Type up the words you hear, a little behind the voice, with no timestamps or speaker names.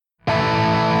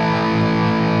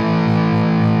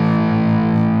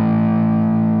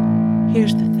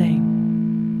Here's the thing.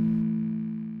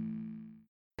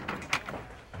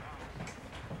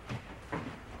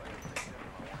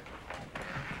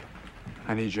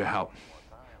 I need your help.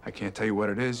 I can't tell you what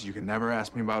it is. You can never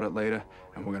ask me about it later,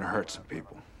 and we're gonna hurt some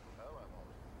people.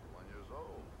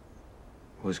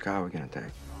 Whose car are we gonna take?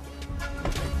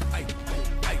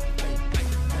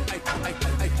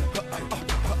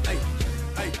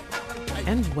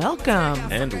 And welcome.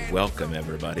 And welcome,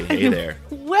 everybody. Hey there.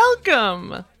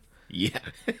 Welcome. Yeah.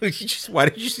 Why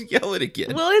did you just yell it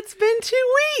again? Well, it's been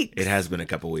 2 weeks. It has been a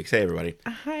couple weeks. Hey, everybody.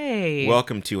 Hey.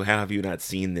 Welcome to How Have You Not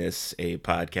Seen This, a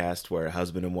podcast where a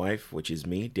husband and wife, which is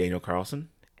me, Daniel Carlson,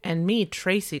 And me,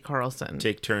 Tracy Carlson.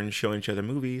 take turns showing each other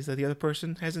movies that the other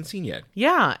person hasn't seen yet.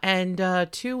 Yeah, and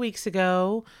 2 weeks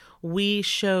ago, we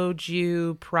showed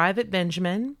you Private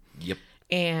Benjamin, Yep,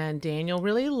 and Daniel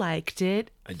really liked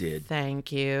it. I did.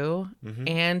 Thank you.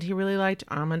 And he really liked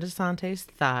Armand Asante's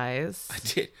thighs. I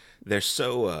did. They're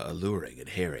so alluring and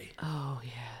hairy. Oh,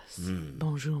 yes.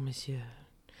 Bonjour, monsieur.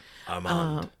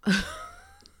 Armand.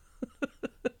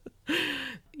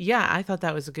 Yeah, I thought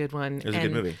that was a good one. It was a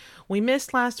good movie. We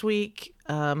missed last week.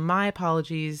 My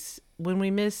apologies. When we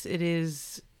miss, it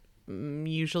is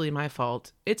usually my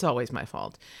fault. It's always my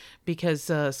fault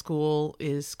because school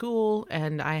is school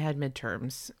and I had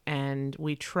midterms and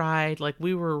we tried, like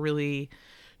we were really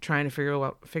trying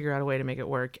to figure out a way to make it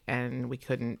work and we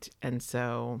couldn't. And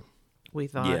so we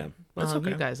thought, Yeah, that's well, okay.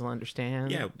 you guys will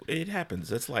understand. Yeah, it happens.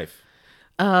 That's life.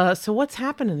 So what's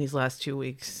happened in these last 2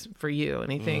 weeks for you?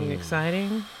 Anything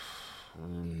exciting?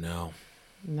 No,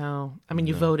 No. I mean,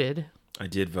 you voted. I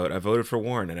did vote. I voted for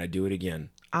Warren, and I'd do it again.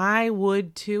 I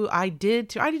would too. I did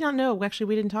too. I did not know. Actually,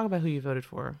 we didn't talk about who you voted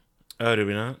for. Oh, did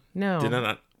we not? No. Did I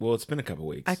not? Well, it's been a couple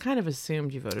weeks. I kind of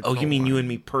assumed you voted Oh, for you mean you Warren. and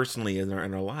me personally in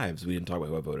our lives? We didn't talk about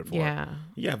who I voted for. Yeah.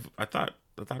 Yeah, I thought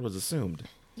it was assumed.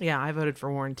 Yeah, I voted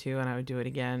for Warren too, and I would do it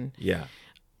again. Yeah.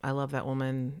 I love that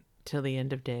woman till the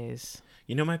end of days.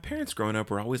 You know, my parents growing up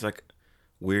were always like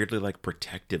weirdly like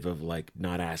protective of like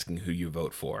not asking who you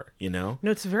vote for, you know?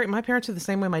 No, it's very. My parents are the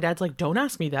same way. My dad's like, "Don't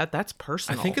ask me that. That's I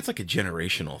personal." think it's like a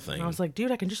generational thing. And I was like,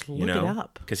 "Dude, I can just look you know? it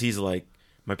up." Because he's like,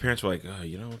 my parents were like, oh,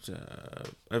 you know,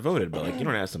 I voted, but like, you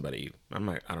don't ask somebody. I'm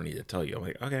like, I don't need to tell you. I'm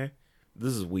like, okay,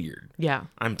 this is weird. Yeah.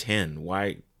 I'm 10.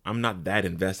 Why? I'm not that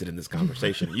invested in this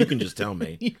conversation. You can just tell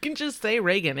me. You can just say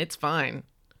Reagan. It's fine.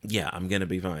 Yeah, I'm going to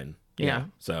be fine. Yeah.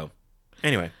 So,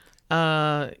 anyway.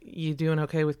 You doing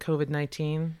okay with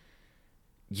COVID-19?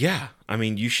 Yeah. I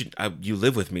mean, you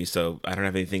live with me, so I don't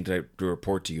have anything to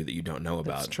report to you that you don't know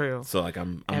about. That's true. So, like,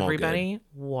 I'm all good. Everybody,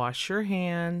 wash your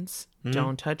hands.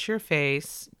 Don't touch your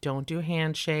face. Don't do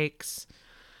handshakes.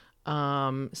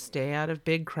 Stay out of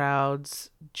big crowds.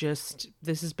 This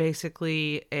is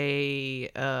basically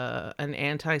an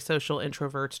antisocial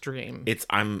introvert's dream.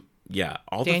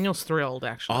 Daniel's thrilled,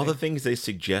 actually. All the things they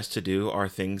suggest to do are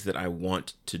things that I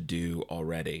want to do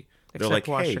already. They're Except like,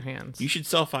 wash hey, your hands. you should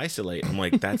self-isolate. I'm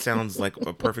like, that sounds like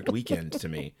a perfect weekend to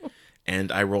me.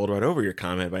 And I rolled right over your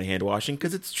comment about hand washing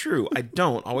because it's true. I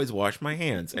don't always wash my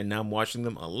hands, and now I'm washing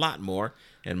them a lot more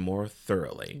and more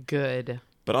thoroughly. Good.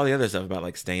 But all the other stuff about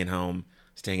like staying home,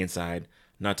 staying inside,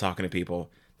 not talking to people,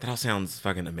 that all sounds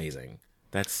fucking amazing.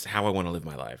 That's how I want to live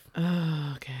my life.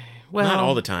 Okay. Well, Not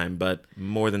all the time, but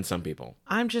more than some people.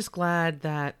 I'm just glad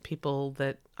that people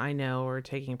that I know are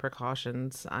taking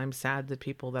precautions. I'm sad that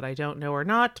people that I don't know are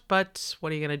not, but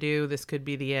what are you going to do? This could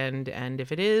be the end. And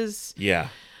if it is, Yeah.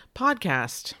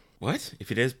 podcast. What? If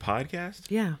it is podcast?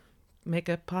 Yeah. Make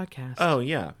a podcast. Oh,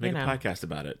 yeah. Make You a know. podcast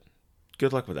about it.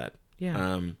 Good luck with that.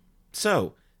 Yeah.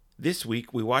 So, this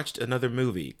week we watched another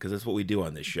movie because that's what we do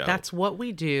on this show. That's what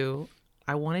we do.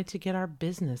 I wanted to get our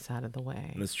business out of the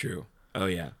way. That's true. Oh,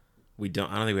 yeah. I don't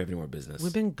think we have any more business.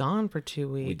 We've been gone for 2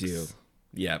 weeks. We do.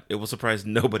 Yeah. It will surprise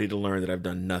nobody to learn that I've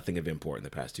done nothing of import in the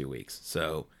past 2 weeks.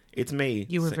 So, it's me.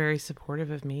 You were very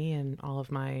supportive of me and all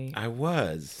of my I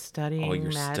was. studying, all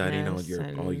your studying, all madness your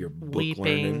and book weeping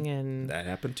learning. and That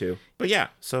happened too. But yeah,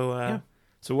 so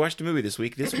we watched a movie this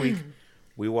week. This week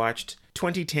we watched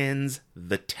 2010's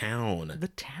The Town. The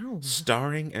Town.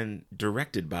 Starring and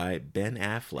directed by Ben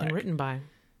Affleck. And written by.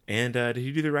 And did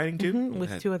he do the writing too?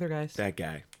 With two other guys. That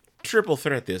guy. Triple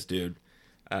threat, this dude.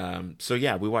 So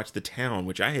yeah, we watched The Town,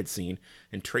 which I had seen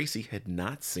and Tracy had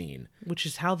not seen. Which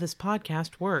is how this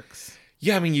podcast works.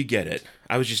 Yeah, I mean, you get it.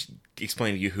 I was just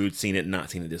explaining to you who'd seen it and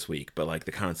not seen it this week, but like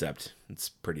the concept, it's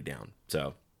pretty down.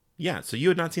 So yeah, so you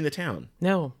had not seen The Town.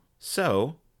 No.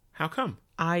 So how come?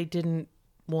 I didn't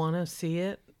want to see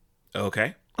it.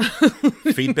 Okay.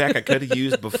 Feedback I could have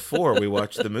used before we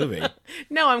watched the movie.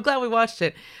 No, I'm glad we watched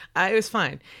it. It was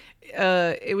fine.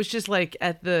 It was just like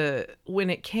when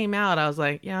it came out, I was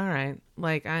like, yeah, all right.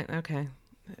 Like, okay.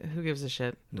 Who gives a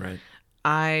shit? Right.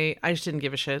 I just didn't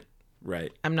give a shit.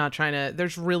 Right. I'm not trying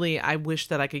to, I wish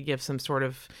that I could give some sort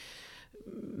of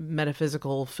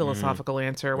metaphysical, philosophical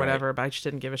answer or whatever, but I just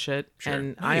didn't give a shit. Sure.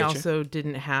 And I I get also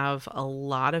didn't have a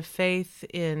lot of faith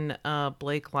in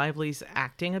Blake Lively's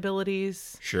acting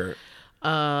abilities. Sure.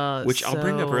 Which I'll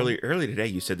bring up early today.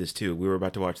 You said this too. We were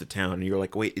about to watch The Town, and you were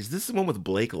like, "Wait, is this the one with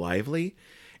Blake Lively?"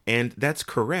 And that's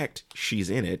correct. She's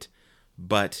in it.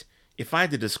 But if I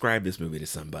had to describe this movie to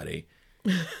somebody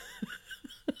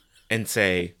and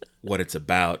say what it's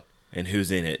about and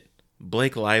who's in it,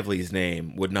 Blake Lively's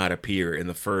name would not appear in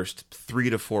the first 3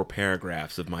 to 4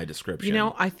 paragraphs of my description. You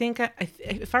know, I think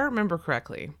if I remember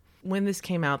correctly, when this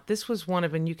came out, this was one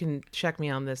of, and you can check me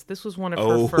on this, this was one of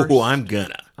her first... Oh, I'm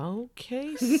gonna.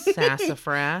 Okay,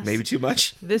 sassafras. Maybe too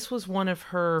much? This was one of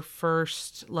her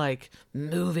first, like,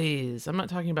 movies. I'm not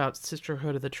talking about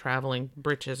Sisterhood of the Traveling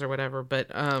Breeches or whatever, but...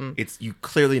 You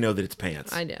clearly know that it's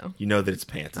pants. I know. You know that it's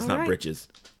pants. It's All not right. breeches.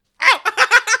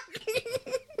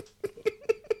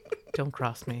 Don't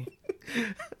cross me.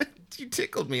 You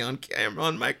tickled me on camera,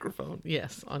 on microphone.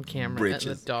 Yes, on camera. Britches.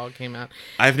 And the dog came out.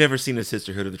 I've never seen a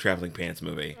Sisterhood of the Traveling Pants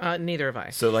movie. Neither have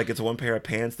I. So, like, it's one pair of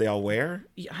pants they all wear?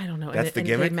 Yeah, I don't know. That's the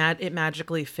gimmick? It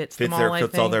magically fits them all,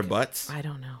 Fits all their butts? I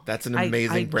don't know. That's an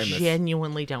amazing premise. I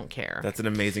genuinely don't care. That's an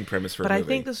amazing premise for a But movie. I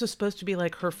think this was supposed to be,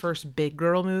 like, her first big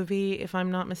girl movie, if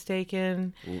I'm not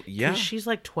mistaken. Yeah. 'Cause she's,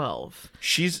 like, 12.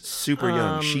 She's super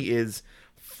young. She is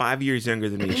 5 years younger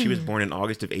than me. She was born in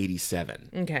August of 87.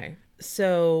 Okay.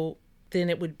 So then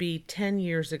it would be 10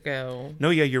 years ago. No,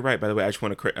 yeah, you're right. By the way, I just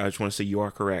want to say you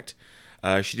are correct.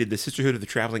 She did the Sisterhood of the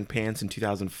Traveling Pants in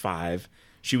 2005.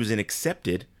 She was in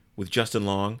Accepted with Justin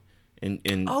Long and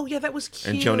Oh, yeah, that was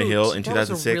cute. and Jonah Hill in 2006.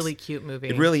 That was a really cute movie.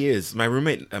 It really is. My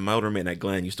old roommate Night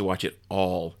Glenn used to watch it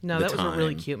all No, the that time. was a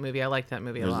really cute movie. I liked that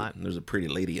movie a lot. There's a pretty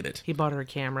lady in it. He bought her a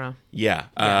camera. Yeah.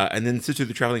 And then Sister of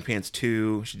the Traveling Pants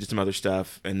 2. She did some other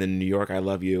stuff. And then New York, I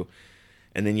Love You.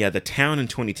 And then, yeah, The Town in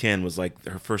 2010 was like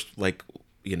her first, like,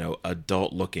 you know,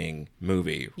 adult looking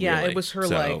movie. Yeah, really. it was her,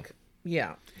 So, like,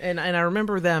 yeah. And I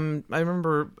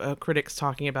remember critics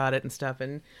talking about it and stuff.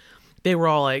 And they were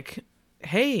all like,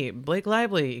 hey, Blake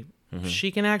Lively,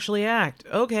 she can actually act.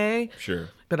 Okay. Sure.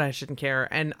 But I shouldn't care.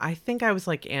 And I think I was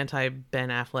like anti Ben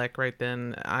Affleck right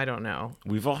then. I don't know.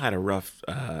 We've all had a rough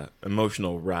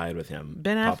emotional ride with him.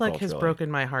 Ben pop Affleck has culturally.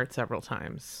 broken my heart several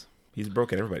times. He's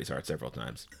broken everybody's heart several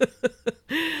times.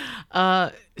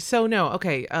 So no,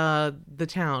 okay. The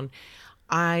Town.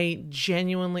 I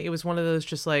genuinely, it was one of those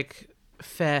just like,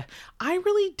 I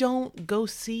really don't go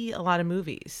see a lot of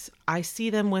movies. I see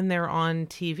them when they're on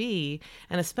TV,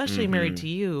 and especially Married to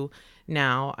You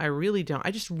now, I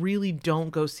just really don't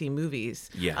go see movies.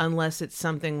 Yeah. Unless it's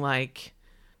something like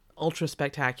ultra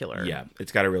spectacular. Yeah,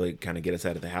 it's got to really kind of get us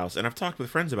out of the house. And I've talked with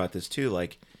friends about this too.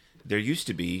 Like, there used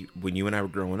to be, when you and I were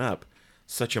growing up,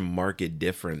 such a marked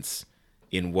difference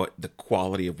in what the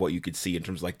quality of what you could see in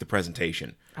terms of like the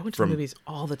presentation. I went to the movies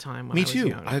all the time when Me I was too.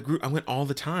 young. I went all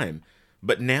the time.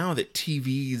 But now that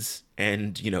TVs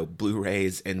and, you know,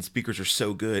 Blu-rays and speakers are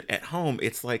so good at home,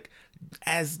 it's like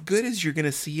as good as you're going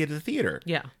to see at the theater.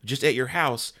 Yeah. Just at your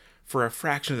house for a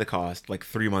fraction of the cost, like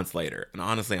 3 months later. And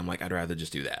honestly, I'm like, I'd rather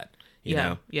just do that. You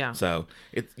know? Yeah. So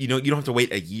it's, you know, you don't have to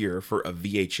wait a year for a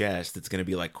VHS that's going to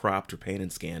be like cropped or pan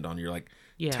and scanned on your like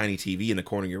tiny TV in the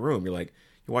corner of your room. You're like,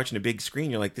 you're watching a big screen.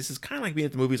 You're like, this is kind of like being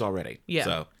at the movies already. Yeah.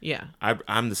 So yeah.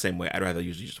 I'm the same way. I'd rather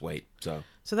usually just wait. So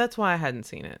that's why I hadn't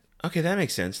seen it. okay, that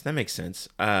makes sense.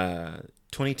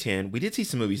 2010. We did see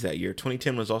some movies that year.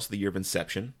 2010 was also the year of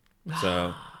Inception.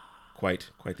 So quite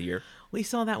the year. We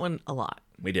saw that one a lot.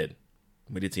 We did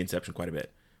see Inception quite a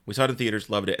bit. We saw it in theaters,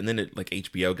 loved it, and then it, like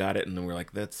HBO got it, and then we're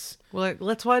like, that's Well, like,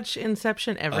 let's watch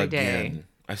Inception every day. again.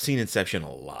 I've seen Inception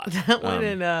a lot. That one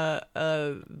in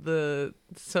the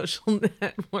Social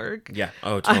Network. Yeah.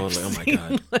 Oh, totally. I've Oh my seen,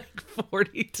 god. like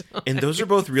 40 times. And those are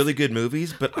both really good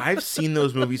movies, but I've seen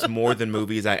those movies more than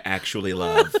movies I actually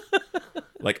love.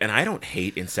 Like, and I don't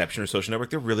hate Inception or Social Network.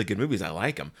 They're really good movies. I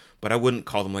like them, but I wouldn't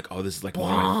call them like, oh, this is like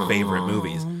one of my favorite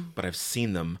movies. But I've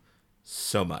seen them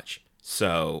so much.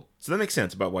 So that makes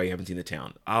sense about why you haven't seen The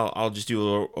Town. I'll just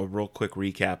do a real quick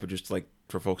recap of just like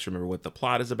for folks to remember what the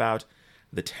plot is about.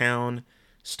 The Town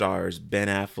stars Ben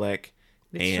Affleck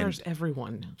It stars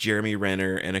everyone. Jeremy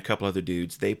Renner and a couple other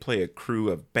dudes. They play a crew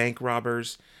of bank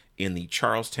robbers in the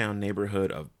Charlestown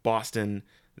neighborhood of Boston.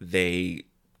 They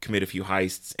commit a few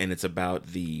heists, and it's about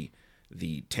the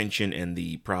tension and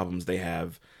the problems they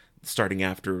have starting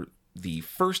after the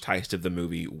first heist of the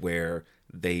movie where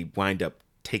they wind up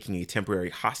taking a temporary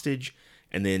hostage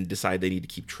and then decide they need to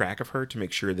keep track of her to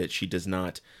make sure that she does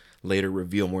not later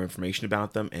reveal more information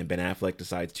about them. And Ben Affleck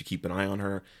decides to keep an eye on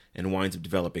her and winds up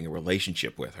developing a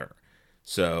relationship with her.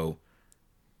 So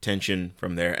tension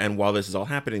from there. And while this is all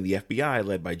happening, the FBI,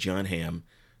 led by John Hamm,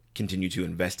 continue to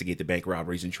investigate the bank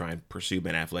robberies and try and pursue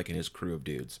Ben Affleck and his crew of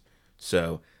dudes.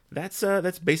 So that's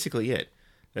basically it.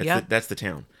 That's the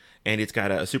town. And it's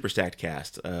got a super stacked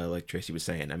cast, like Tracy was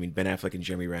saying. I mean, Ben Affleck and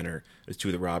Jeremy Renner as two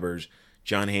of the robbers.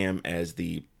 John Hamm as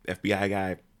the FBI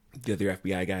guy. The other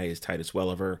FBI guy is Titus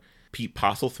Welliver. Pete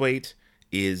Postlethwaite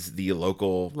is the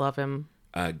local Love him.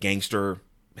 Gangster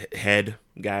head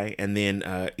guy. And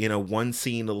then in a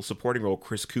one-scene little supporting role,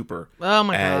 Chris Cooper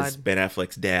as God. Ben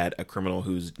Affleck's dad, a criminal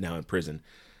who's now in prison.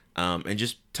 And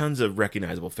just tons of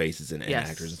recognizable faces and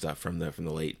actors and stuff from the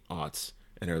late aughts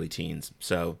and early teens.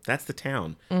 So that's the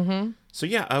town. Mm-hmm. So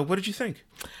yeah, what did you think?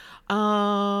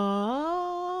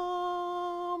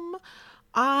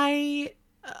 I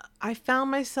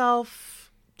found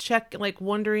myself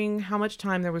wondering how much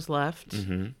time there was left.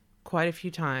 Mm-hmm. Quite a few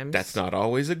times. That's not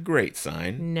always a great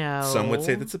sign. No. Some would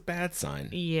say that's a bad sign.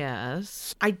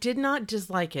 Yes. I did not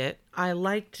dislike it. I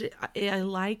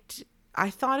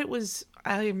thought it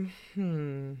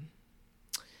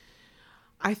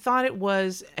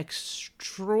was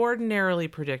extraordinarily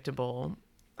predictable.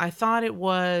 I thought it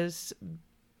was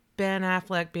Ben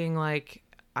Affleck being like,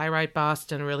 I write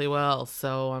Boston really well,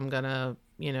 so I'm gonna,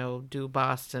 do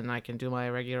Boston. I can do my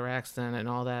regular accent and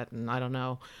all that, and I don't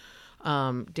know.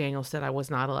 Daniel said I was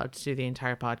not allowed to do the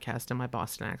entire podcast in my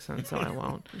Boston accent, so I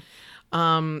won't.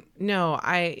 No,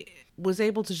 I was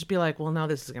able to just be like, well, no,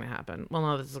 this is going to happen. Well,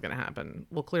 no, this is going to happen.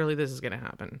 Well, clearly this is going to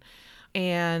happen.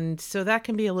 And so that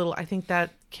can be I think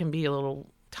that can be a little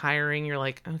tiring. You're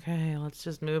like, okay, let's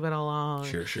just move it along.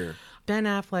 Sure. Ben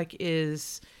Affleck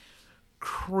is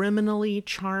criminally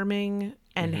charming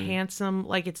and handsome.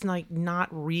 Like, it's like not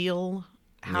real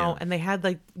and they had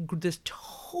like this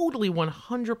totally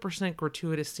 100%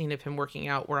 gratuitous scene of him working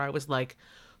out where I was like,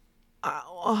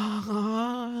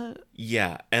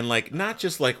 yeah, and like not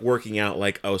just like working out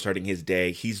like starting his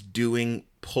day, he's doing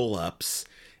pull-ups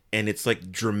and it's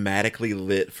like dramatically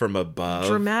lit from above.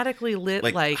 Dramatically lit,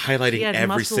 like highlighting he had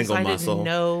every single I muscle. Didn't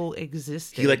know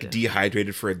existed. He like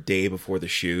dehydrated for a day before the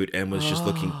shoot and was just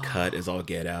looking cut as all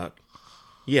get out.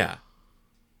 Yeah.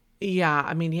 Yeah,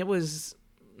 I mean, it was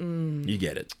You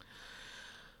get it.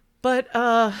 But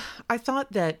I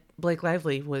thought that Blake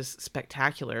Lively was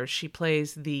spectacular. She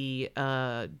plays the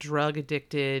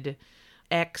drug-addicted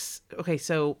ex. Okay,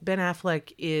 so Ben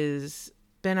Affleck's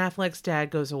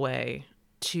dad goes away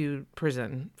to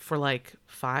prison for like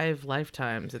 5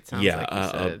 lifetimes. It sounds like he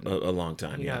said. A long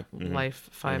time. He Yeah, got life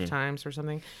 5 times or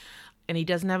something. And he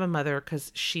doesn't have a mother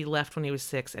because she left when he was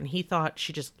 6, and he thought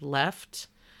she just left.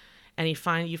 And you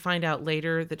find out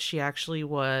later that she actually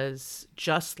was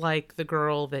just like the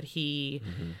girl that he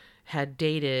had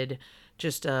dated,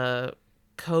 just a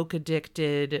coke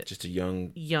addicted, just a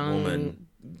young woman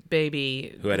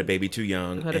baby who had a baby too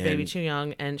young.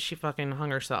 And she fucking hung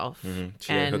herself.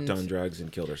 She got hooked on drugs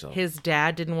and killed herself. His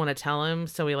dad didn't want to tell him,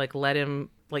 so he let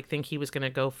him think he was gonna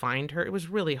go find her. It was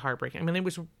really heartbreaking. I mean, it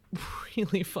was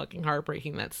really fucking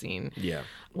heartbreaking, that scene. Yeah.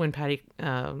 When Pete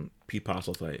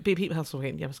Postlethwaite. Pete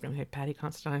Postlethwaite. Yeah, I was gonna say Patty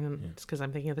Considine. It's because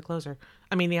I'm thinking of The Closer.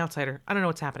 I mean, The Outsider. I don't know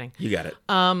what's happening. You got it.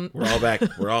 We're all back.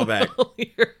 We're all back.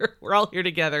 We're all here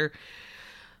together.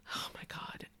 Oh my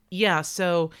God. Yeah.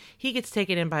 So he gets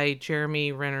taken in by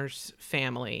Jeremy Renner's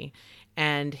family,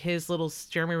 and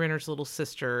Jeremy Renner's little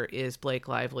sister is Blake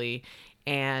Lively.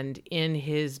 And in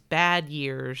his bad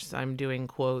years, I'm doing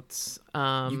quotes.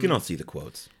 You can all see the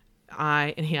quotes.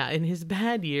 In his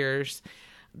bad years,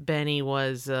 Benny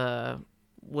was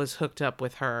hooked up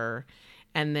with her,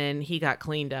 and then he got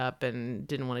cleaned up and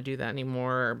didn't want to do that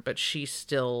anymore, but she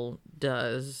still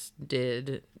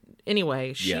did.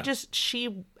 Anyway, she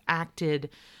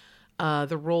acted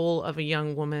the role of a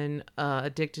young woman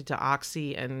addicted to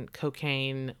oxy and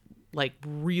cocaine like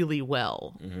really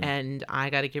well, and I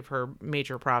got to give her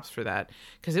major props for that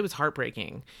because it was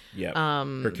heartbreaking. Yeah.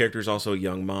 Her character's also a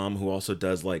young mom who also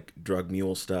does like drug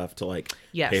mule stuff to like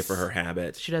pay for her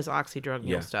habits. She does oxy drug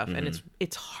mule stuff, and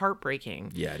it's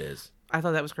heartbreaking. Yeah, it is. I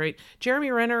thought that was great.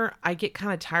 Jeremy Renner, I get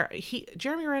kind of tired.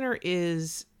 Jeremy Renner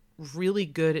is really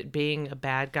good at being a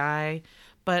bad guy,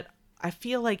 but I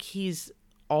feel like he's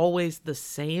always the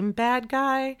same bad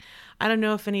guy. I don't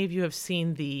know if any of you have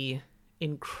seen the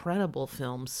incredible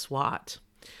film SWAT.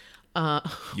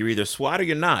 You're either SWAT or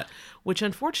you're not. Which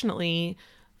fortunately,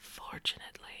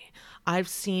 I've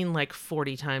seen like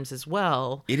 40 times as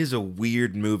well. It is a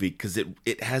weird movie because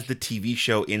it has the TV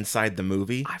show inside the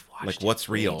movie. I've watched like it what's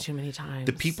way real. too many times.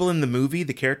 The people in the movie,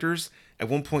 the characters, at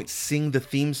one point sing the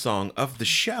theme song of the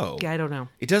show. Yeah, I don't know.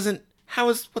 It doesn't.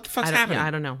 What the fuck's happening? Yeah,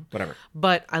 I don't know. Whatever.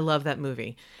 But I love that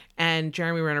movie. And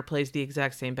Jeremy Renner plays the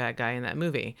exact same bad guy in that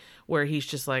movie, where he's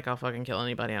just like, I'll fucking kill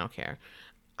anybody, I don't care.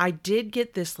 I did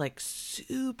get this like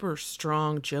super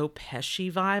strong Joe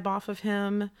Pesci vibe off of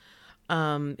him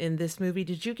in this movie.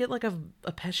 Did you get like a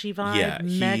Pesci vibe? Yeah,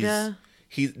 Mega.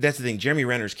 That's the thing. Jeremy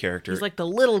Renner's character. He's like the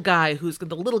little guy who's going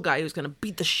to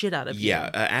beat the shit out of you. Yeah,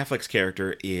 Affleck's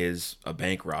character is a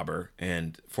bank robber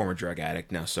and former drug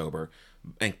addict, now sober,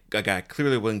 and a guy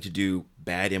clearly willing to do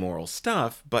bad, immoral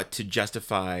stuff, but he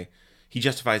justifies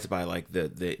it by like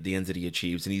the ends that he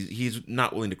achieves, and he's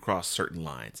not willing to cross certain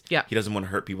lines. Yeah, he doesn't want to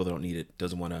hurt people that don't need it.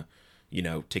 Doesn't want to,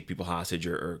 take people hostage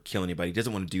or kill anybody. He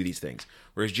doesn't want to do these things.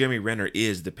 Whereas Jeremy Renner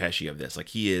is the Pesci of this. Like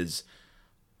he is.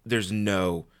 There's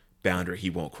no boundary he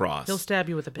won't cross. He'll stab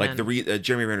you with a pen. Like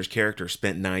Jeremy Renner's character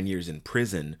spent 9 years in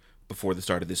prison before the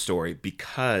start of this story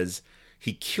because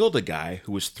he killed a guy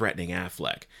who was threatening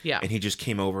Affleck. Yeah. And he just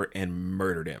came over and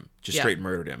murdered him. Straight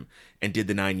murdered him. And did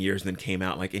the 9 years and then came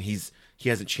out and he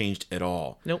hasn't changed at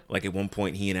all. Nope. Like at one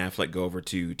point he and Affleck go over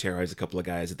to terrorize a couple of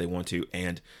guys that they want to,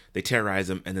 and they terrorize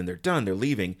them, and then they're done, they're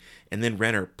leaving, and then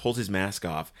Renner pulls his mask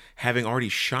off, having already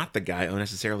shot the guy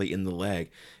unnecessarily in the leg,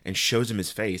 and shows him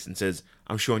his face and says,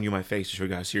 I'm showing you my face to show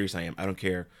you how serious I am. I don't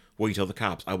care what you tell the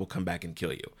cops. I will come back and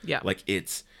kill you. Yeah. Like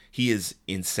he is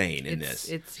insane in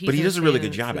this. But he does a really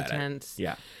good job at it.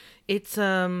 Yeah. It's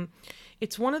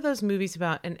one of those movies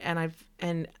about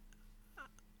and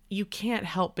you can't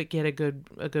help but get a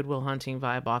good Will Hunting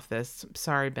vibe off this.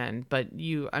 Sorry, Ben, but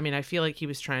I feel like he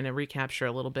was trying to recapture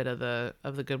a little bit of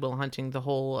the Good Will Hunting, the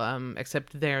whole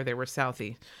except they were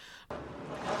Southie.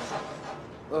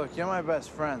 Look, you're my best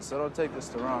friend, so don't take this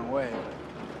the wrong way.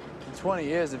 But in 20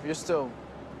 years, if you're still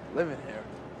living here,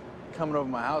 coming over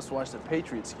my house to watch the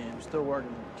Patriots game, still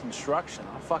working construction,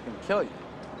 I'll fucking kill you.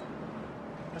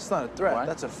 That's not a threat. What?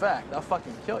 That's a fact. I'll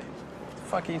fucking kill you. What the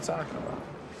fuck are you talking about?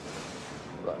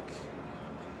 Look,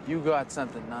 you got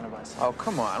something none of us have. Oh,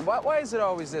 come on. Why is it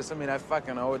always this? I mean, I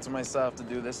fucking owe it to myself to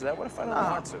do this or that. What if I don't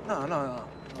want to? No.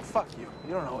 Fuck you.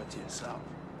 You don't owe it to yourself.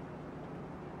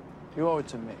 You owe it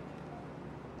to me.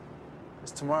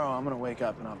 Because tomorrow I'm going to wake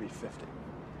up and I'll be 50.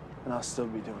 And I'll still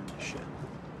be doing this shit.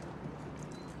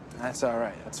 And that's all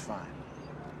right. That's fine.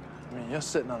 I mean, you're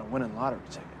sitting on a winning lottery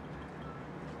ticket.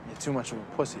 You're too much of a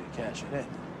pussy to cash it in.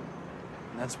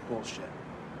 And that's bullshit.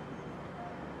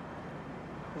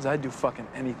 Because I'd do fucking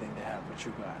anything to have what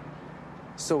you got.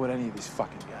 So would any of these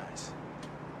fucking guys.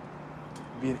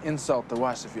 It'd be an insult to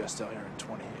us if you're still here in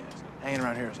 20 years. Hanging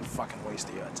around here is a fucking waste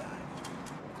of your time.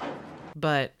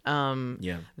 But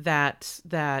that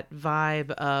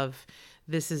vibe of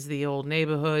this is the old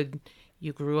neighborhood,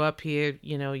 you grew up here,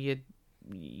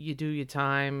 you do your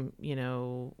time,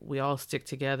 we all stick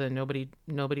together, nobody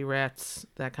rats,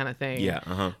 that kind of thing. Yeah.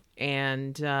 Uh-huh.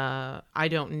 And I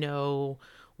don't know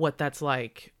what that's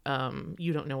like.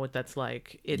 You don't know what that's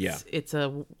like. It's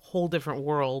a whole different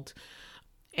world.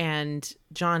 And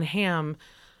Jon Hamm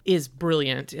is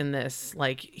brilliant in this.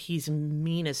 Like, he's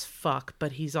mean as fuck,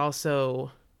 but he's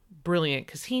also brilliant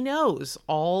because he knows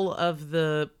all of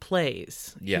the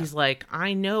plays. Yeah. He's like,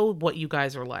 I know what you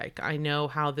guys are like. I know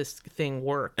how this thing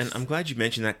works. And I'm glad you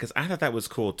mentioned that because I thought that was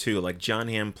cool too. Like, Jon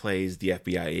Hamm plays the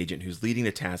FBI agent who's leading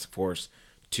the task force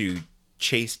to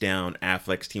chase down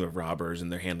Affleck's team of robbers,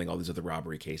 and they're handling all these other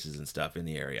robbery cases and stuff in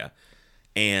the area.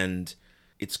 And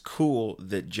it's cool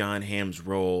that Jon Hamm's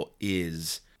role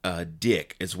is a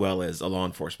dick as well as a law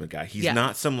enforcement guy. He's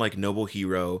not some like noble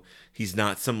hero. He's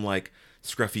not some like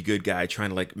scruffy good guy trying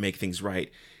to like make things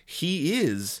right. He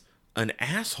is an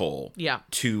asshole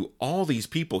to all these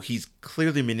people. He's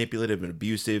clearly manipulative and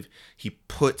abusive. He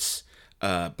puts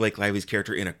Blake Lively's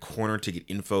character in a corner to get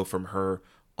info from her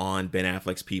on Ben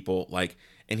Affleck's people,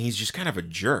 and he's just kind of a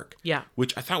jerk. Yeah.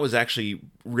 Which I thought was actually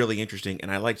really interesting,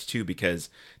 and I liked too because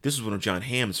this was one of Jon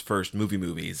Hamm's first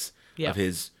movies of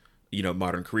his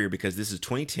modern career, because this is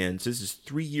 2010, so this is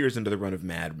 3 years into the run of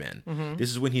Mad Men. Mm-hmm.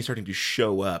 This is when he's starting to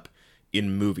show up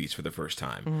in movies for the first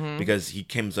time, because he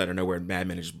comes out of nowhere and Mad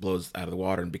Men just blows out of the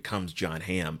water and becomes Jon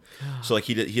Hamm. So like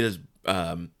he does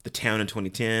The Town in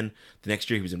 2010. The next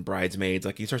year he was in Bridesmaids.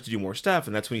 Like, he starts to do more stuff,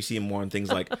 and that's when you see him more on things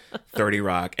like 30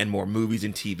 Rock and more movies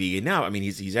and TV. And now, I mean,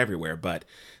 he's everywhere. But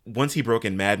once he broke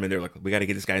in Mad Men, they're like, we got to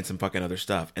get this guy in some fucking other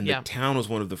stuff. And The Town was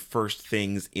one of the first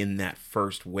things in that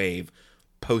first wave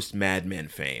post Mad Men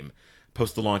fame,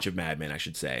 post the launch of Mad Men, I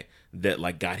should say, that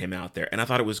like got him out there. And I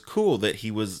thought it was cool that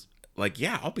he was like,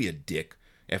 yeah, I'll be a dick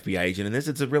FBI agent in this.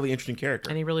 It's a really interesting character.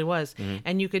 And he really was.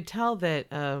 And you could tell that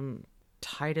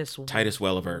Titus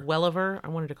Welliver. Welliver. I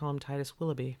wanted to call him Titus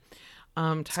Willoughby.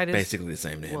 Titus Basically the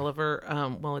same name. Welliver.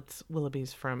 Well, it's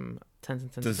Willoughby's from Sense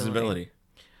and Sensibility. Sensibility.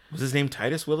 Was his name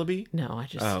Titus Willoughby? No, it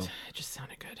just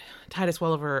sounded good. Titus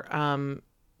Welliver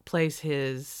plays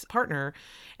his partner,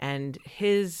 and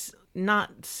his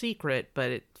not secret,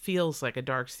 but it feels like a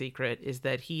dark secret, is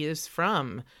that he is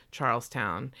from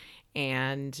Charlestown,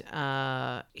 and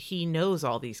he knows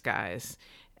all these guys.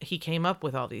 He came up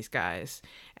with all these guys,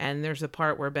 and there's a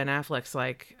part where Ben Affleck's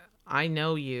like, I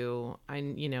know you. I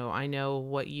know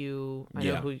what you.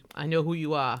 I know who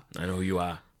you are. I know who you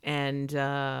are.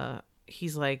 And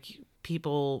he's like,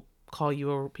 people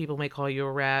may call you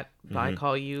a rat. I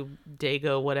call you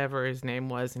Dago, whatever his name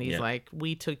was. And he's like,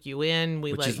 we took you in.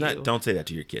 Which is not. Don't say that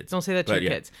to your kids. Don't say that to your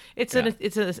kids.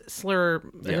 It's a slur.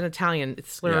 An Italian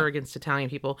slur against Italian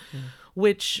people,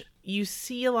 which you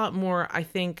see a lot more. I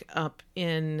think up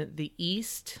in the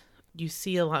East, you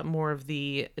see a lot more of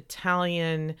the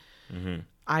Italian.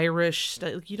 Irish.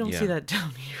 You don't see that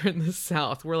down here in the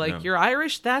South. We're like, you're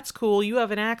Irish? That's cool. You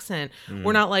have an accent.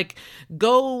 We're not like,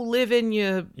 go live in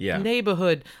your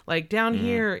neighborhood. Like down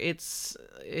here, it's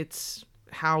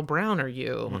how brown are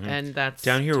you? And that's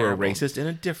down here terrible. We're racist in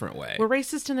a different way. We're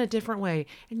racist in a different way.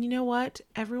 And you know what?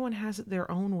 Everyone has their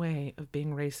own way of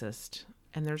being racist.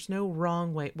 And there's no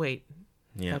wrong way. Wait,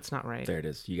 that's not right. There it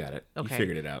is. You got it. Okay. You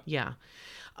figured it out. Yeah.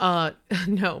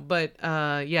 No, but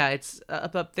it's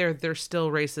up there. They're still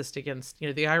racist against,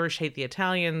 the Irish hate the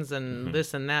Italians and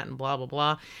this and that and blah, blah,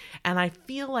 blah. And I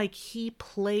feel like he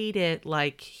played it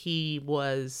like he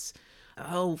was,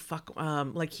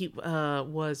 like he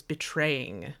was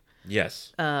betraying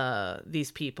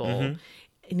these people.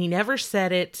 And he never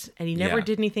said it, and he never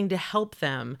did anything to help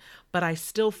them. But I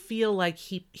still feel like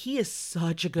he is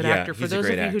such a good actor. For those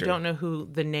of you who don't know who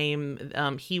the name,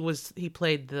 he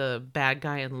played the bad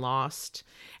guy in Lost,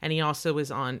 and he also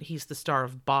he's the star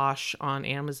of Bosch on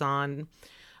Amazon,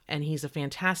 and he's a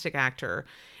fantastic actor.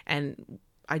 And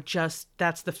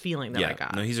that's the feeling that I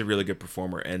got. No, he's a really good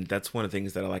performer, and that's one of the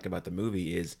things that I like about the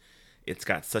movie is it's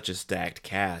got such a stacked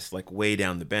cast, like way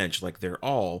down the bench, like they're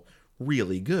all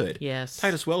really good. Yes.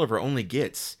 Titus Welliver only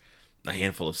gets a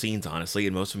handful of scenes, honestly,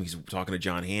 and most of them he's talking to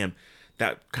John Hamm.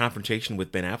 That confrontation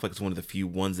with Ben Affleck is one of the few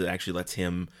ones that actually lets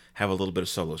him have a little bit of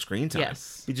solo screen time.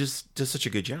 Yes. He just does such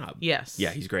a good job. Yes. Yeah,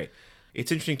 he's great.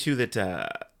 It's interesting, too, that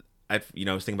I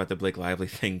was thinking about the Blake Lively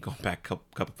thing, going back a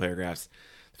couple paragraphs.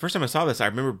 The first time I saw this, I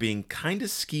remember being kind of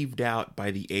skeeved out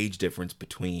by the age difference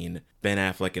between Ben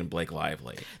Affleck and Blake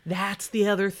Lively. That's the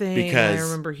other thing I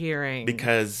remember hearing.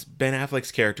 Because Ben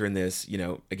Affleck's character in this,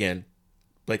 again,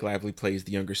 Blake Lively plays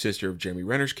the younger sister of Jeremy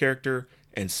Renner's character,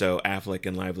 and so Affleck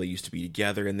and Lively used to be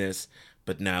together in this,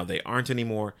 but now they aren't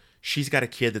anymore. She's got a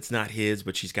kid that's not his,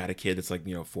 but she's got a kid that's like,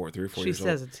 3 or 4 years old. She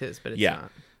says it's his, but it's not.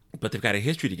 But they've got a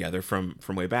history together from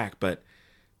way back. But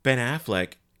Ben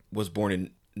Affleck was born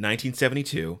in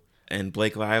 1972, and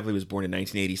Blake Lively was born in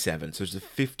 1987. So there's a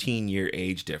 15-year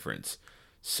age difference.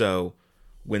 So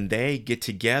when they get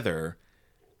together,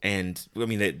 and I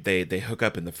mean they hook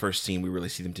up in the first scene, we really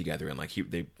see them together, and like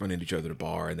they run into each other at a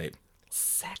bar, and they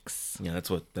sex. Yeah, that's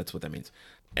what that means.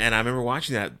 And I remember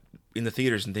watching that in the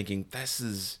theaters and thinking, this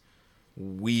is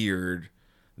weird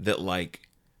that like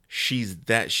she's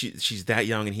that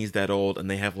young and he's that old, and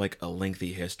they have like a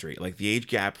lengthy history. Like the age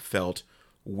gap felt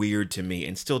weird to me,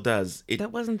 and still does.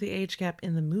 That wasn't the age gap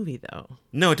in the movie, though.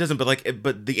 No, it doesn't.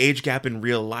 But the age gap in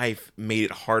real life made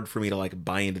it hard for me to like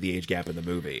buy into the age gap in the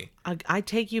movie. I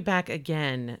take you back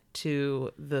again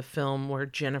to the film where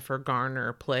Jennifer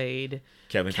Garner played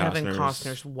Kevin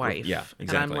Costner's wife. Yeah, exactly.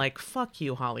 And I'm like, fuck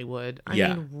you, Hollywood. I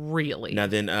mean, really. Now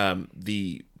then,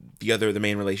 the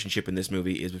main relationship in this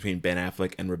movie is between Ben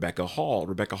Affleck and Rebecca Hall.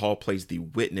 Rebecca Hall plays the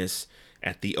witness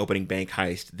at the opening bank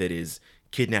heist that is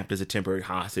kidnapped as a temporary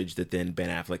hostage that then Ben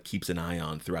Affleck keeps an eye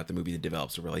on throughout the movie, that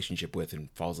develops a relationship with and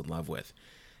falls in love with.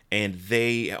 And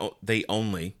they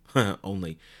only have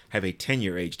a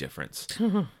 10-year age difference.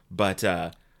 But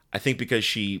I think because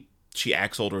she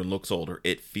acts older and looks older,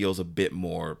 it feels a bit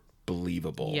more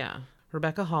believable. Yeah.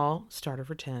 Rebecca Hall, Starter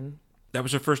for 10. That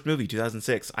was her first movie,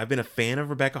 2006. I've been a fan of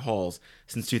Rebecca Hall's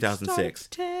since 2006.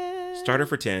 Starter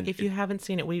for 10. If you haven't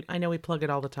seen it, I know we plug it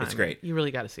all the time. It's great. You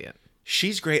really got to see it.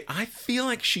 She's great. I feel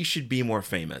like she should be more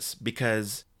famous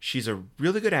because she's a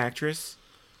really good actress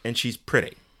and she's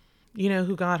pretty. You know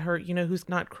who got her? You know who's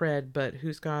not cred, but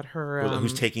who's got her?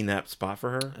 Who's taking that spot for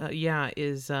her?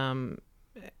 Is Haley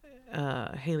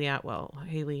Atwell.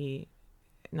 Haley,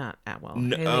 not Atwell.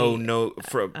 No, Haley, no,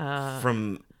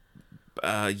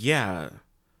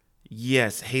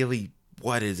 yes, Haley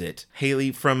what is it?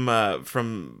 Haley from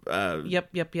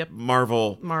Yep.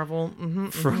 Marvel.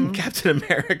 From Captain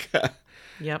America.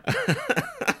 Yep.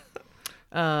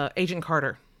 Agent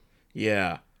Carter.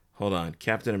 Yeah. Hold on.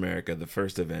 Captain America, the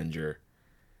first Avenger.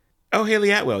 Oh,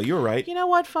 Haley Atwell. You were right. You know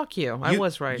what? Fuck you. I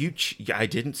was right. I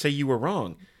didn't say you were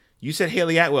wrong. You said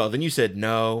Haley Atwell. Then you said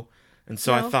no. And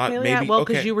so I thought Haley maybe Atwell,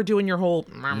 because you were doing your whole.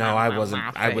 No, I wasn't.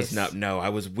 I was not. No, I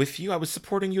was with you. I was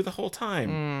supporting you the whole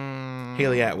time.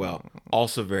 Haley Atwell,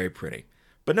 also very pretty.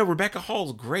 But no, Rebecca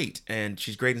Hall's great, and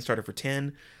she's great in Started for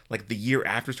 10. Like the year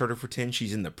after Started for 10,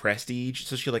 she's in The Prestige,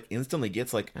 so she like instantly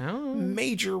gets like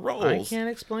major roles. I can't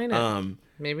explain it.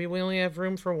 Maybe we only have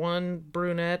room for one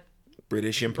brunette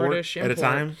British import at a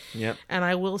time. Yep. And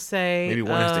I will say, maybe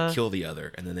one has to kill the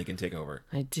other, and then they can take over.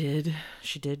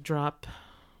 She did drop.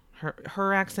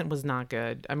 Her accent was not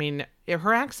good. I mean,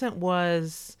 her accent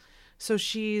was, so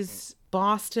she's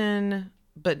Boston,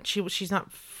 but she's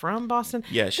not from Boston.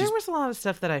 Yeah, there was a lot of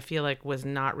stuff that I feel like was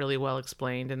not really well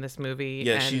explained in this movie.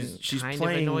 Yeah, and she's kind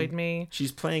playing, of annoyed me.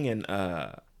 She's playing an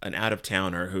out of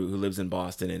towner who lives in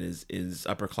Boston and is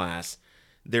upper class.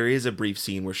 There is a brief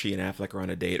scene where she and Affleck are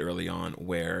on a date early on,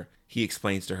 where he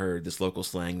explains to her this local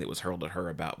slang that was hurled at her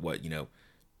about what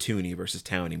toony versus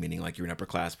towny, meaning like you're an upper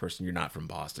class person, you're not from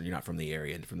Boston, you're not from the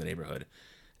area and from the neighborhood.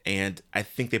 And I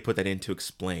think they put that in to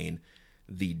explain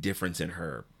the difference in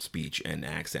her speech and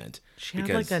accent. She had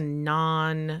like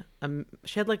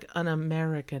an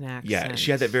American accent. Yeah,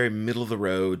 she had that very middle of the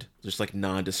road, just like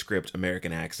nondescript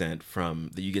American accent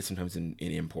that you get sometimes in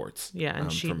imports. Yeah,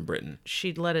 and from Britain.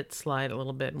 She'd let it slide a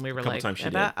little bit, and we were couple like, times she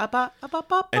did.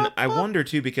 And I wonder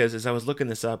too, because as I was looking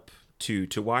this up to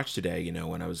watch today,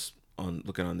 when I was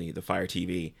looking on the Fire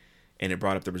TV, and it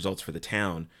brought up the results for The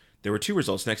Town. There were two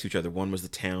results next to each other. One was The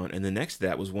Town, and the next to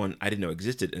that was one I didn't know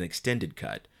existed, an extended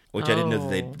cut, which I didn't know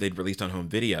that they'd released on home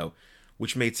video,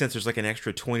 which made sense. There's like an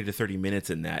extra 20 to 30 minutes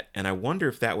in that, and I wonder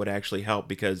if that would actually help,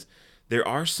 because there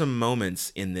are some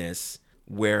moments in this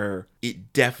where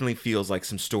it definitely feels like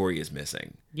some story is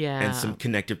missing. Yeah. And some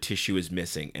connective tissue is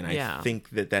missing, and I think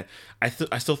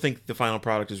I still think the final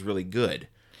product is really good.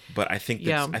 But I think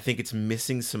it's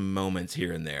missing some moments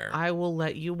here and there. I will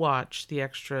let you watch the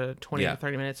extra 20 to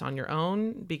 30 minutes on your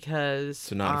own, because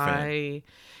so not a fan.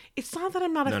 It's not that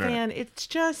I'm not a fan. No. It's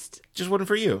just wasn't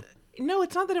for you. No,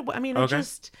 it's not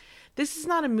that. This is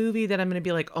not a movie that I'm going to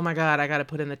be like, oh my God, I got to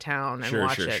put in The Town and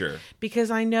watch it. Sure. Because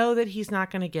I know that he's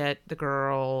not going to get the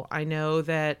girl. I know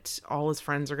that all his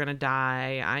friends are going to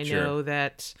die. I know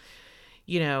that.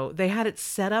 They had it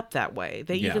set up that way.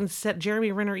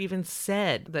 Jeremy Renner even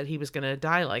said that he was going to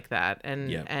die like that.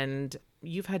 And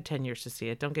you've had 10 years to see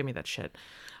it. Don't give me that shit.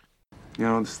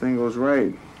 This thing goes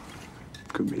right.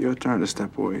 Could be your turn to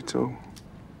step away, too.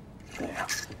 Yeah,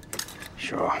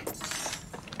 sure.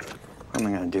 What am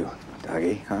I going to do,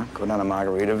 Dougie, huh? Go down to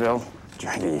Margaritaville,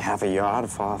 drink a half a yard,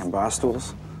 fall off in bar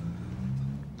stools?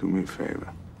 Do me a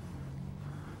favor.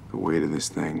 The weight of this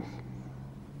thing.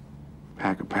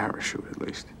 Pack a parachute, at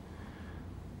least.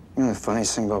 You know the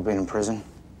funniest thing about being in prison?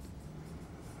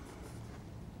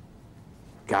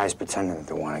 Guys pretending that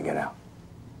they want to get out.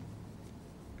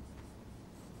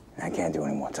 I can't do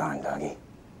any more time, Dougie.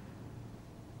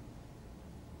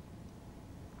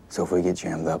 So if we get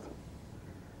jammed up,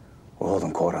 we'll hold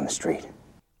them court on the street.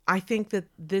 I think that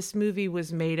this movie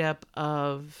was made up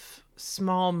of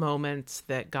small moments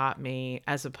that got me,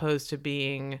 as opposed to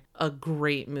being a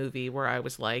great movie where I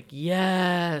was like,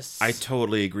 yes. I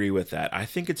totally agree with that. I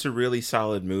think it's a really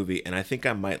solid movie, and I think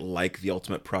I might like the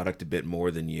ultimate product a bit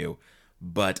more than you,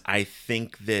 but I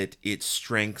think that its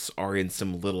strengths are in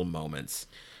some little moments.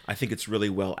 I think it's really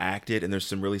well acted, and there's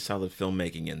some really solid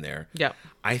filmmaking in there. Yeah.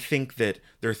 I think that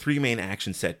there are three main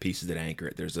action set pieces that anchor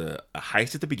it. There's a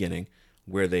heist at the beginning,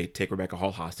 where they take Rebecca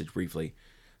Hall hostage briefly.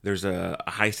 There's a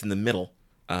heist in the middle,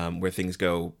 where things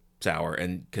go sour,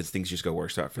 and because things just go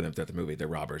worse out for them throughout the movie. They're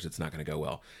robbers. It's not going to go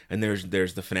well. And there's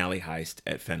the finale heist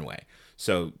at Fenway.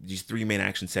 So these three main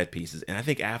action set pieces, and I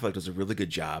think Affleck does a really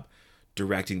good job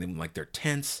directing them. Like, they're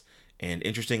tense and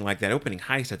interesting. Like, that opening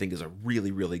heist, I think, is a really,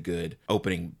 really good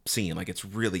opening scene. Like, it's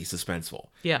really suspenseful.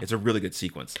 Yeah. It's a really good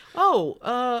sequence.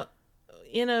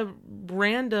 In a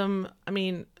random,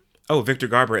 Victor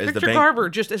Garber as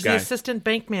the assistant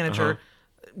bank manager,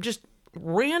 just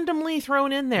randomly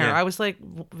thrown in there. Yeah. I was like,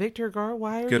 Victor Garber,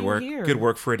 why are you here? Good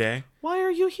work for a day. Why are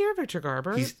you here, Victor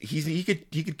Garber? He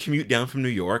could commute down from New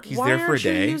York. He's why there for a day.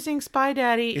 Why aren't you using Spy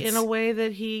Daddy in a way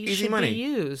that he should be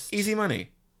used? Easy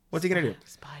money. What's he gonna do?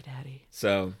 Spy Daddy.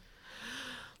 So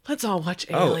let's all watch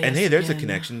Alias. Oh, and hey, there's a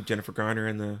connection. Jennifer Garner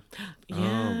and the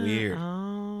weird.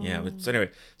 Yeah, but so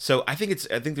anyway, so I think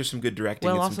there's some good directing.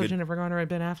 Well, and also some good, Jennifer Garner and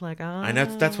Ben Affleck. I know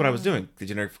that's what I was doing. The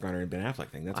Jennifer Garner and Ben Affleck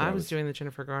thing. That's what I was doing the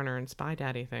Jennifer Garner and Spy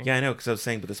Daddy thing. Yeah, I know, because I was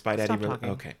saying, but the Spy Daddy. Stop Really, talking.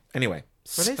 okay. Anyway,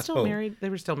 Were they still married? They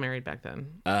were still married back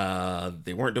then.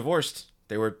 They weren't divorced.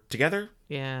 They were together.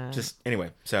 Yeah. Just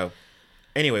anyway. So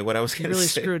anyway, what I was He gonna really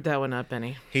say. screwed that one up,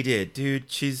 Benny. He did, dude.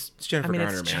 It's Jennifer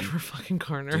Garner, it's man. Jennifer fucking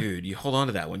Garner. Dude, you hold on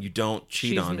to that one. You don't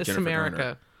cheat She's on Miss Jennifer America.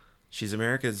 Garner. She's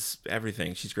America's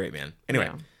everything. She's great, man. Anyway,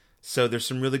 Yeah. so there's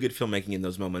some really good filmmaking in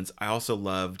those moments. I also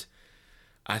loved.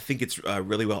 I think it's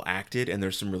really well acted, and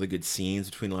there's some really good scenes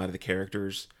between a lot of the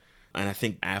characters. And I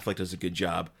think Affleck does a good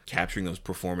job capturing those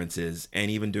performances,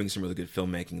 and even doing some really good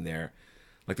filmmaking there.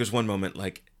 Like there's one moment,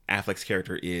 like Affleck's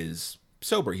character is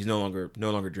sober. He's no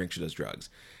longer drinks or does drugs.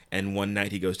 And one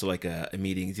night he goes to like a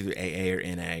meeting. It's either AA or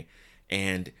NA.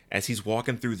 And as he's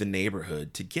walking through the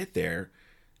neighborhood to get there,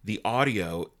 the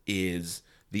audio is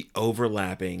the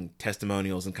overlapping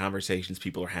testimonials and conversations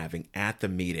people are having at the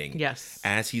meeting. Yes.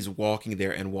 As he's walking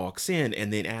there and walks in,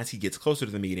 and then as he gets closer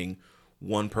to the meeting,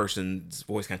 one person's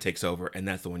voice kind of takes over, and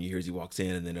that's the one you hear as he walks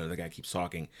in, and then another guy keeps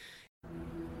talking.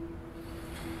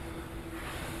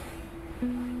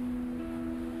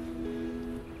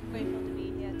 Grateful to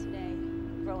be here today.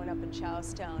 Growing up in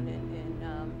Charlestown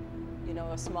in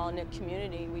a small knit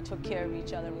community, we took care of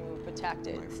each other and we were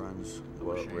protected. My friends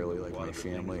were really like my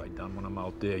family. I done when I'm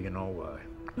out there, I don't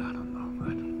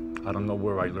know. I don't know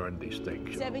where I learned these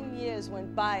things. 7 years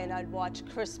went by and I'd watch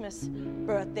Christmas,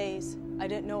 birthdays. I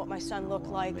didn't know what my son looked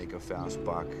like. Make a fast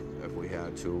buck if we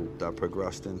had to. That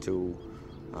progressed into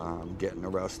getting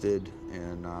arrested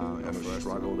and the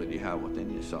struggle that you have within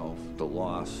yourself, the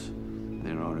loss,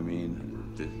 you know what I mean?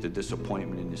 The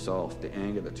disappointment in yourself, the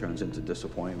anger that turns into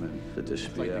disappointment, the It's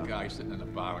like despair. the guy sitting in the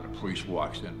bar and the priest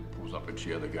walks in, pulls up a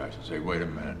chair, the guy says, hey, wait a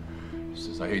minute. He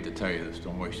says, I hate to tell you this,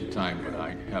 don't waste your time, but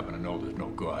I happen to know there's no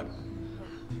God.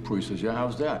 The priest says, yeah,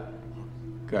 how's that?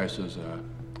 Guy says,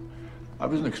 I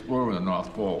was an explorer in the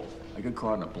North Pole. I got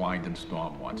caught in a blinding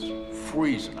storm once.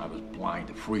 Freezing, I was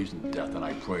blinded, freezing to death, and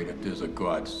I prayed, if there's a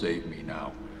God, save me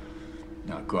now.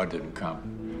 Now, God didn't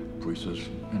come. The priest says,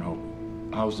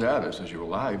 how's that? I says, you're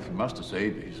alive, he must have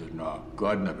saved you. He said, no,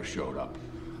 God never showed up.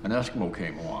 An Eskimo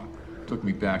came along, took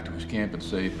me back to his camp and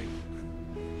saved me.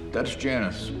 That's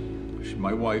Janice. She's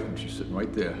my wife, and she's sitting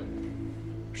right there.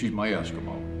 She's my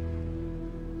Eskimo.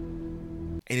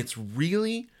 And it's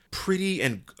really pretty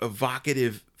and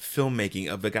evocative filmmaking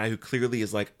of the guy who clearly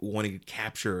is like wanting to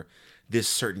capture this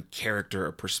certain character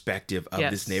or perspective of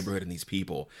this neighborhood and these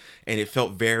people. And it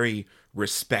felt very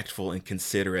respectful and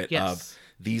considerate of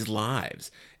these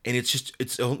lives. And it's just,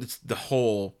 it's the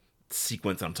whole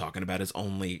sequence I'm talking about is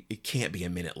only, it can't be a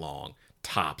minute long.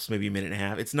 Tops, maybe a minute and a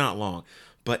half. It's not long,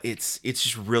 but it's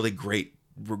just really great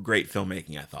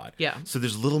filmmaking, I thought. Yeah. So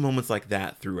there's little moments like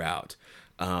that throughout.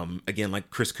 Again, like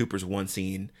Chris Cooper's one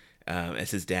scene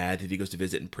as his dad that he goes to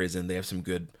visit in prison. They have some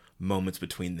good moments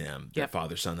between them. Their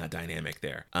father-son, that dynamic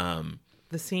there.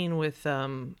 The scene with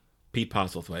Pete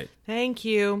Postlethwaite. Thank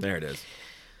you. There it is.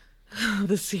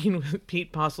 The scene with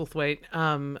Pete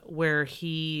Postlethwaite, where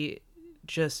he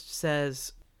just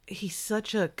says he's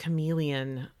such a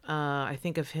chameleon. I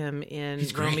think of him in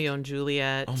Romeo and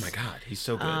Juliet. Oh my God, he's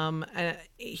so good.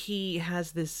 He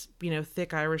has this,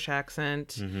 thick Irish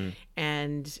accent,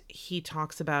 and he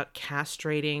talks about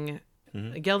castrating,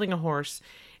 gelding a horse,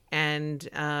 and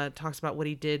talks about what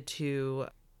he did to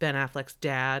Ben Affleck's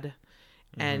dad.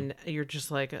 And you're just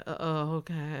like, oh,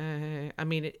 okay. I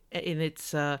mean,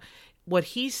 it's what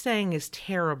he's saying is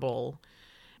terrible,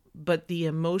 but the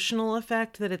emotional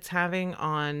effect that it's having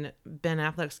on Ben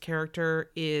Affleck's character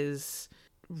is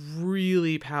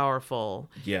really powerful.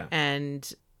 Yeah.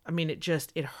 And I mean,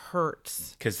 it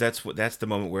hurts. Because that's the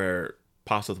moment where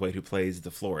Postlethwaite, who plays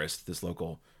the florist, this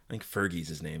local, I think Fergie's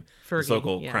his name, this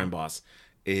local crime boss,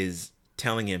 is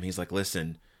telling him, he's like,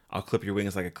 listen, I'll clip your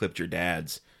wings like I clipped your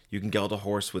dad's. You can geld a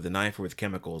horse with a knife or with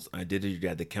chemicals. I did it to your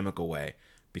dad the chemical way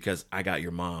because I got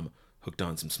your mom hooked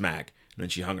on some smack and then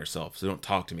she hung herself. So don't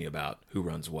talk to me about who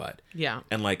runs what. Yeah.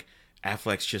 And like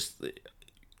Affleck's just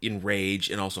enraged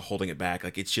and also holding it back.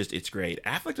 Like it's great.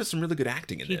 Affleck does some really good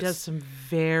acting in this. He does some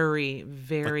very,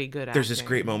 very good acting. There's this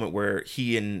great moment where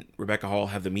he and Rebecca Hall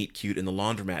have the meet cute in the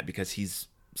laundromat because he's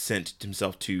sent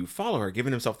himself to follow her,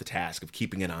 giving himself the task of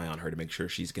keeping an eye on her to make sure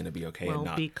she's going to be okay and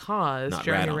not because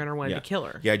Jeremy Renner wanted to kill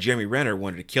her. Yeah, Jeremy Renner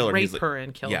wanted to kill her. Rape her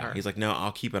and kill her. Yeah, he's like, no,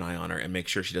 I'll keep an eye on her and make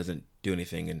sure she doesn't do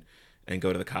anything and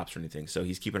go to the cops or anything. So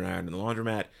he's keeping an eye on her in the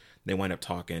laundromat. They wind up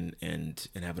talking and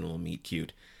having a little meet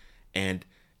cute. And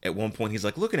at one point, he's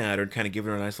like looking at her and kind of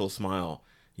giving her a nice little smile,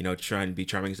 trying to be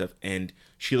charming and stuff. And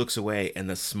she looks away and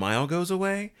the smile goes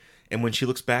away. And when she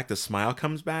looks back, the smile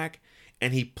comes back,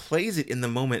 and he plays it in the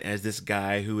moment as this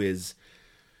guy who is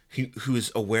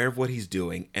aware of what he's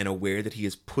doing and aware that he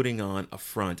is putting on a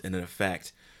front and an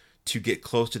effect to get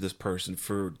close to this person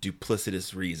for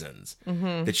duplicitous reasons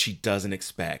that she doesn't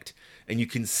expect. And you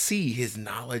can see his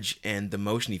knowledge and the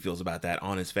emotion he feels about that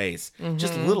on his face.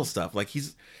 Just little stuff. Like,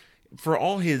 he's, for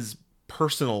all his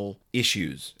personal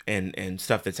issues and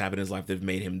stuff that's happened in his life that have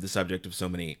made him the subject of so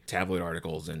many tabloid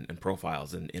articles and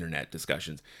profiles and internet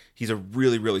discussions, he's a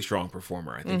really, really strong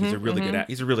performer. I think he's a really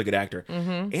good actor.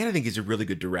 And I think he's a really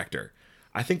good director.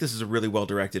 I think this is a really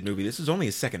well-directed movie. This is only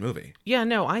his second movie. Yeah,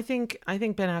 no, I think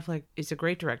Ben Affleck is a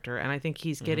great director, and I think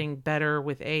he's getting better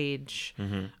with age.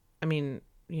 I mean,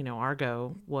 you know,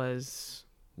 Argo was...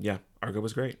 Yeah, Argo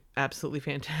was great. Absolutely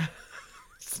fantastic.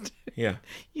 Yeah.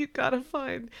 You gotta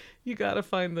find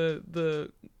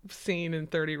the scene in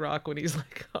 30 Rock when he's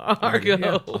like, Argo.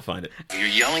 Yeah, I'll find it. You're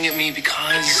yelling at me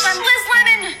because... I'm Liz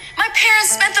Lemon. My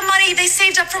parents spent the money they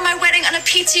saved up for my wedding on a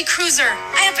PT Cruiser.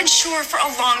 I have been sure for a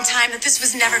long time that this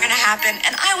was never going to happen,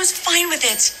 and I was fine with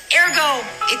it. Ergo,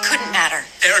 it couldn't matter.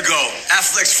 Ergo,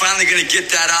 Affleck's finally going to get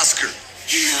that Oscar.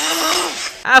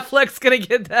 Affleck's gonna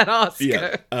get that Oscar.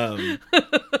 Yeah.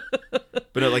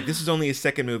 But no, like, this is only his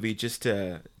second movie.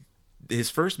 His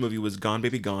first movie was Gone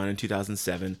Baby Gone in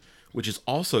 2007, which is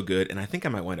also good, and I think I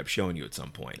might wind up showing you at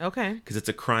some point. Okay. Because it's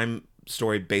a crime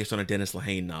story based on a Dennis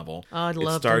Lehane novel. Oh, I'd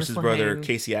love It stars Dennis his brother Lehane.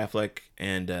 Casey Affleck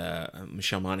and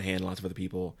Michelle Monaghan and lots of other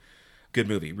people. Good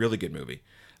movie, really good movie.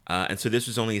 And so this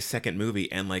was only his second movie,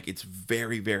 and like, it's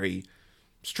very, very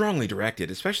strongly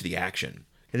directed, especially the action.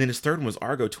 And then his third one was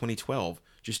Argo 2012,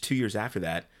 just 2 years after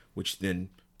that, which then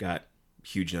got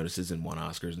huge notices and won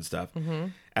Oscars and stuff.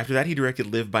 After that, he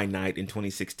directed Live by Night in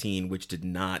 2016, which did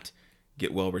not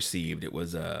get well received. It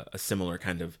was a similar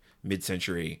kind of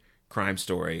mid-century crime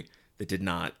story that did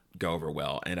not go over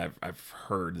well. And I've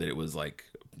heard that it was like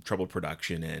troubled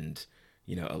production and,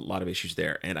 you know, a lot of issues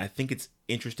there. And I think it's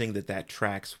interesting that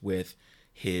tracks with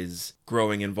his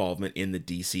growing involvement in the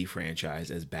DC franchise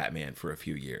as Batman for a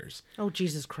few years. Oh,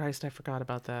 Jesus Christ, I forgot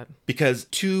about that. Because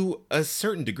to a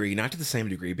certain degree, not to the same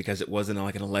degree, because it wasn't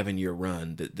like an 11-year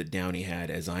run that Downey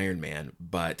had as Iron Man,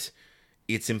 but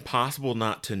it's impossible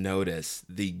not to notice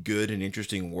the good and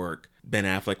interesting work Ben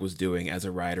Affleck was doing as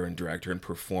a writer and director and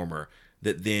performer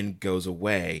that then goes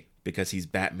away because he's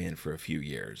Batman for a few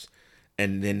years.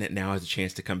 And then now has a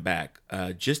chance to come back.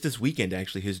 Just this weekend,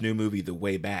 actually, his new movie, The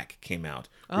Way Back, came out.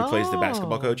 Where he plays the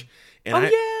basketball coach. And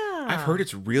I've heard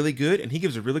it's really good, and he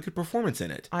gives a really good performance in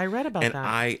it. I read about that.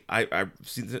 And I've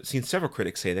seen several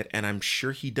critics say that, and I'm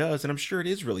sure he does, and I'm sure it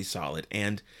is really solid.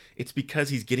 And it's because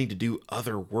he's getting to do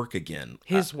other work again.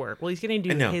 His work. Well, he's getting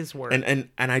to do his work. And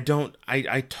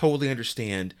I totally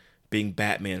understand being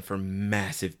Batman for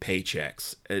massive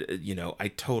paychecks. You know, I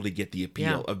totally get the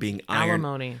appeal of being Iron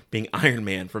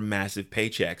Man for massive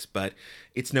paychecks, but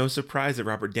it's no surprise that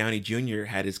Robert Downey Jr.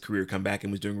 had his career come back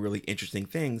and was doing really interesting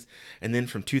things. And then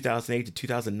from 2008 to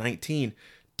 2019,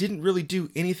 didn't really do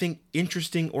anything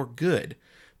interesting or good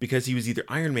because he was either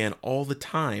Iron Man all the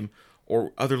time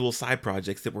or other little side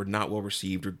projects that were not well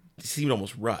received or seemed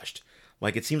almost rushed.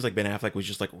 Like, it seems like Ben Affleck was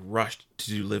just like rushed to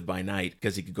do Live by Night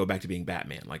because he could go back to being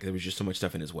Batman. Like, there was just so much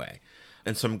stuff in his way.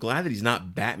 And so I'm glad that he's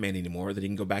not Batman anymore, that he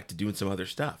can go back to doing some other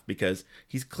stuff because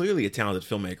he's clearly a talented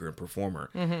filmmaker and performer.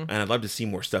 And I'd love to see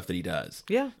more stuff that he does.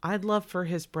 Yeah, I'd love for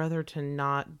his brother to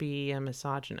not be a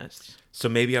misogynist. So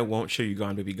maybe I won't show you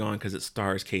Gone Baby Gone because it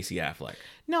stars Casey Affleck.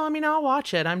 No, I mean, I'll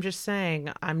watch it. I'm just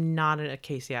saying I'm not a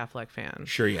Casey Affleck fan.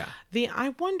 Sure, yeah.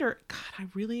 I wonder,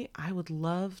 God, I would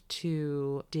love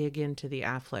to dig into the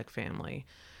Affleck family.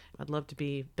 I'd love to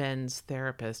be Ben's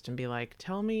therapist and be like,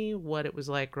 tell me what it was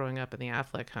like growing up in the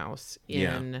Affleck house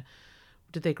Did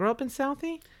they grow up in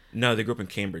Southie? No, they grew up in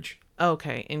Cambridge.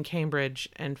 Okay, in Cambridge,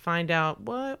 and find out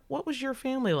what was your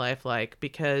family life like,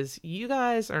 because you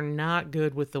guys are not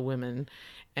good with the women,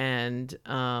 and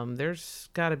there's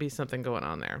got to be something going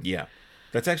on there. Yeah,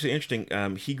 that's actually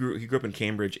interesting. He grew up in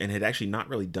Cambridge and had actually not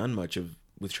really done much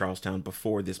with Charlestown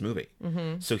before this movie.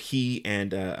 So he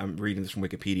and I'm reading this from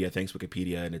Wikipedia. Thanks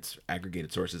Wikipedia and its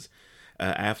aggregated sources.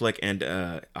 Affleck and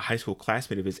a high school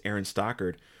classmate of his, Aaron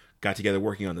Stockard, got together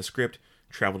working on the script.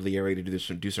 Traveled to the area to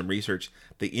do some research.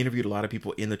 They interviewed a lot of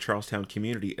people in the Charlestown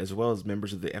community, as well as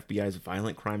members of the FBI's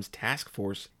Violent Crimes Task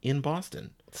Force in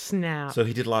Boston. Snap. So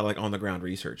he did a lot of like on the ground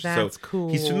research. That's cool.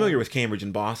 He's familiar with Cambridge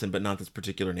and Boston, but not this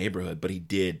particular neighborhood. But he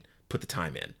did put the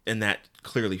time in, and that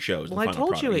clearly shows. Well, I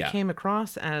told you it came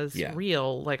across as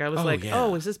real. Like I was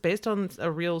is this based on a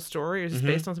real story, or is this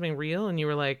based on something real? And you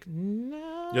were like,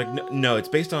 no. You're like, no, it's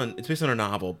based on a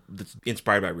novel that's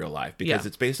inspired by real life because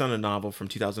it's based on a novel from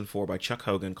 2004 by Chuck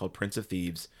Hogan called Prince of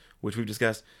Thieves, which we've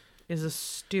discussed. Is a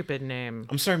stupid name.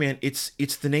 I'm sorry, man. It's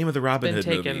the name of the Robin Hood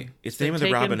movie. It's the name of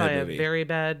the Robin Hood movie. Very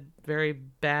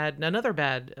bad, another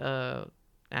bad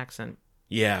accent.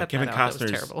 Yeah, Kevin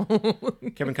Costner's terrible.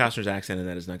 Kevin Costner's accent in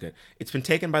that is not good. It's been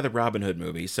taken by the Robin Hood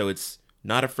movie, so it's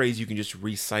not a phrase you can just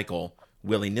recycle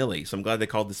willy-nilly. So I'm glad they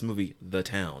called this movie The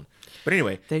Town. But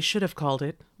anyway, they should have called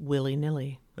it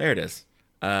Willy-Nilly. There it is.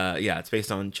 It's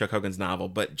based on Chuck Hogan's novel,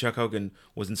 but Chuck Hogan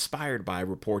was inspired by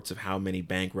reports of how many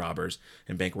bank robbers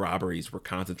and bank robberies were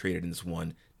concentrated in this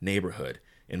one neighborhood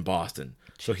in Boston.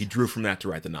 So he drew from that to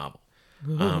write the novel.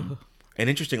 And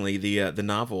interestingly, the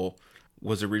novel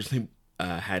was originally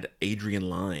had Adrian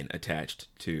Lyne attached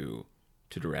to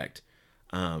direct.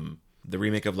 The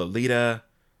remake of Lolita.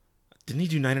 Didn't he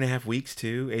do 9.5 Weeks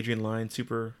too? Adrian Lyne,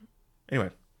 super. Anyway.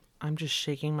 I'm just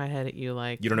shaking my head at you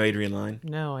like... You don't know Adrian Lyne?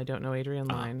 No, I don't know Adrian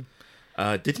Lyne.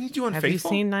 Didn't he do Unfaithful? Have you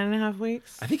seen 9.5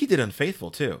 Weeks? I think he did Unfaithful,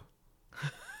 too.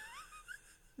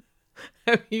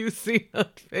 Have you seen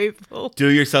Unfaithful? Do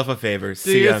yourself a favor.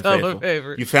 See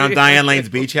Unfaithful. You found Diane Lane's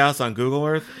beach house on Google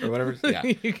Earth or whatever?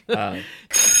 Yeah.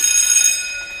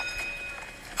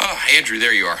 Oh, Andrew,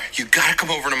 there you are. You gotta come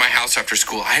over to my house after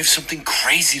school. I have something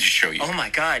crazy to show you. Oh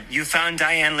my God, you found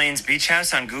Diane Lane's beach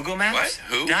house on Google Maps? What?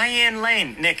 Who? Diane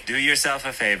Lane. Nick, do yourself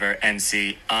a favor and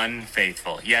see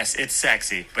Unfaithful. Yes, it's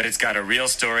sexy, but it's got a real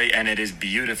story and it is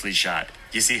beautifully shot.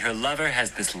 You see, her lover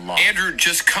has this long... Andrew,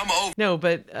 just come over. No,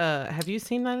 but have you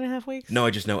seen 9.5 Weeks? No,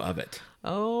 I just know of it.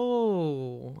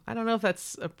 Oh, I don't know if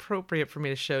that's appropriate for me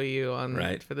to show you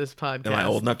for this podcast. Am I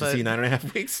old enough to see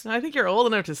 9.5 Weeks? I think you're old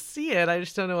enough to see it. I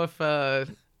just don't know if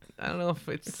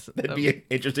it's. That'd be an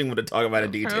interesting one to talk about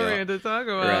in detail. To talk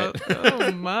about. Right.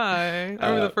 Oh my! I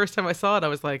remember the first time I saw it, I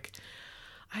was like,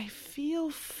 I feel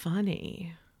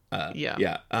funny.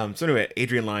 Yeah. So anyway,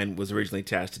 Adrian Lyne was originally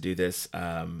tasked to do this.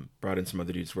 Brought in some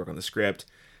other dudes to work on the script.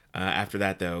 After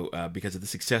that, though, because of the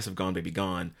success of Gone Baby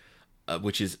Gone.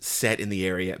 Which is set in the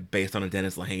area based on a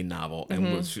Dennis Lehane novel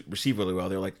and was received really well.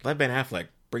 They're like, let Ben Affleck,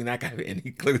 bring that guy in.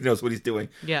 He clearly knows what he's doing.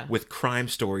 Yeah. With crime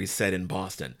stories set in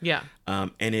Boston. Yeah.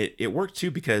 And it worked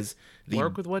too because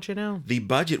work with what you know. The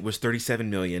budget was $37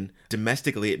 million.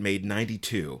 Domestically, it made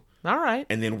 $92 million. All right.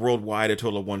 And then worldwide, a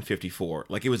total of $154 million.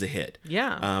 Like it was a hit.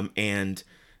 Yeah. And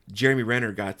Jeremy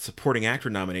Renner got supporting actor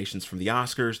nominations from the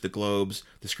Oscars, the Globes,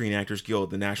 the Screen Actors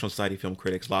Guild, the National Society of Film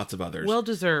Critics, lots of others. Well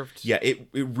deserved. Yeah, it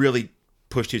really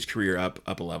pushed his career up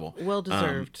a level. Well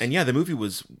deserved. And yeah, the movie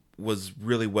was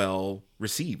really well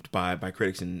received by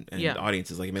critics and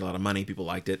audiences. Like it made a lot of money, people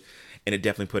liked it, and it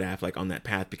definitely put Affleck on that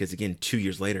path because again, 2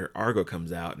 years later, Argo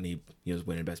comes out and he was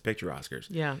winning Best Picture Oscars.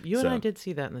 Yeah, and I did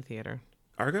see that in the theater.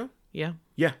 Argo? Yeah.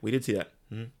 Yeah, we did see that.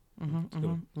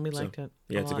 We liked it.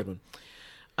 Yeah, it's a good one.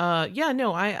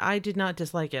 I did not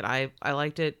dislike it. I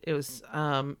liked it. It was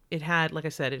it had, like I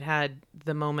said, it had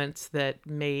the moments that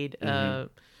made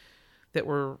that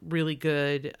were really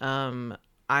good.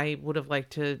 I would have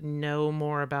liked to know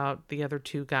more about the other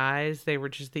two guys. They were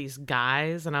just these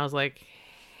guys, and I was like,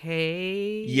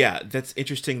 hey. Yeah, that's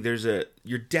interesting.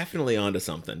 You're definitely onto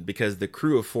something because the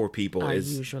crew of 4 people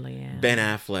is usually am. Ben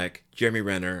Affleck, Jeremy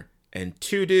Renner, and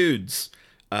 2 dudes.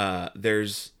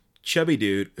 There's chubby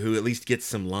dude who at least gets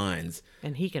some lines.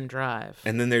 And he can drive.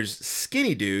 And then there's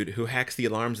skinny dude who hacks the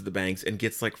alarms of the banks and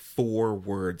gets like 4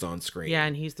 words on screen. Yeah,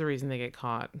 and he's the reason they get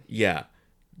caught. Yeah,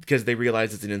 because they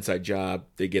realize it's an inside job.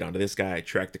 They get onto this guy,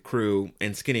 track the crew,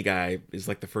 and skinny guy is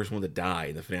like the first one to die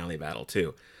in the finale battle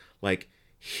too. Like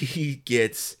he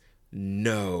gets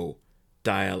no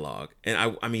dialogue.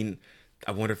 And I mean,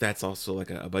 I wonder if that's also like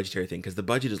a budgetary thing because the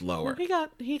budget is lower. Well,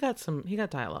 he got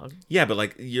dialogue. Yeah, but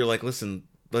like you're like, listen,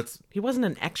 he wasn't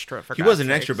an extra for He wasn't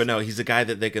an extra, but no, he's a guy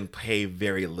that they can pay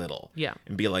very little. Yeah.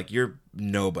 And be like, you're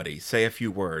nobody. Say a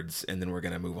few words and then we're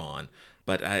gonna move on.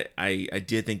 But I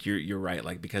did think you're right,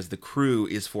 like because the crew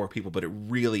is 4 people, but it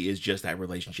really is just that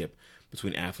relationship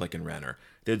between Affleck and Renner.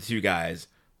 They're the 2 guys,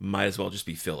 might as well just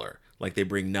be filler. Like they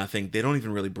bring nothing. They don't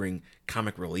even really bring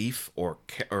comic relief or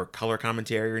color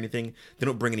commentary or anything. They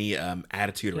don't bring any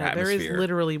attitude or atmosphere. There is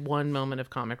literally one moment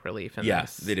of comic relief in this.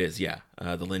 Yes, it is. Yeah,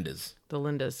 the Lindas. The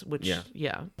Lindas, which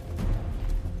yeah.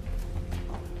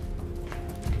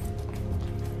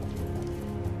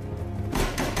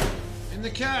 In the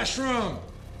cash room,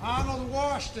 Arnold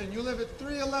Washington. You live at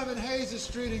 311 Hayes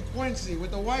Street in Quincy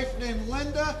with a wife named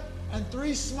Linda and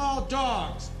 3 small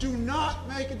dogs. Do not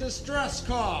make a distress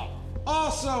call.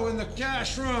 Also in the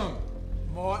cash room,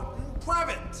 Morton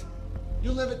Previtt.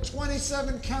 You live at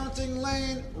 27 Counting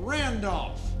Lane,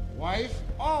 Randolph. Wife,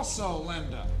 also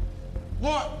Linda.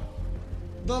 Morton,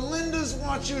 The Lindas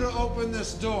want you to open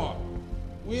this door.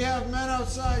 We have men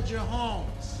outside your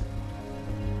homes.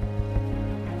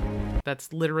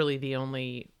 That's literally the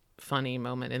only funny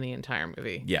moment in the entire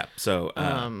movie. Yeah. So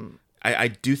I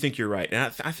do think you're right,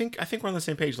 and I think we're on the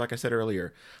same page. Like I said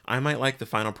earlier, I might like the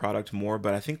final product more,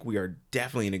 but I think we are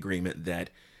definitely in agreement that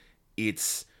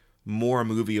it's more a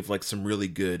movie of like some really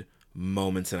good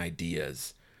moments and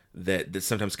ideas that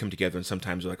sometimes come together, and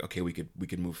sometimes we're like, okay, we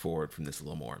could move forward from this a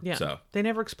little more. Yeah. So they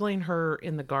never explain her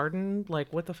in the garden.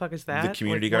 Like, what the fuck is that? The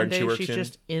community like, garden one day she works she's in?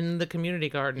 just in the community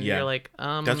garden. Yeah. You're like,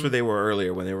 that's where they were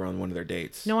earlier when they were on one of their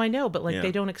dates. No, I know, but like Yeah.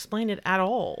 they don't explain it at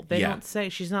all. They Yeah. don't say,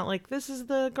 she's not like, this is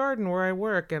the garden where I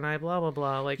work and I blah blah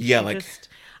blah. Like, Yeah, she like- just,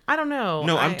 I don't know.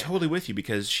 No, I'm totally with you,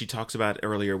 because she talks about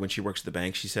earlier when she works at the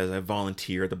bank, she says, I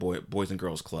volunteer at the Boys and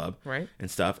Girls Club. Right. And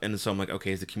stuff. And so I'm like,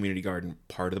 okay, is the community garden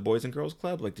part of the Boys and Girls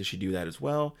Club? Like, does she do that as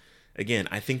well? Again,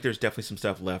 I think there's definitely some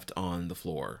stuff left on the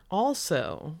floor.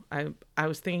 Also, I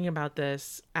was thinking about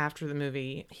this after the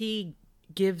movie. He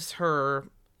gives her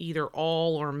either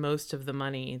all or most of the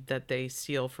money that they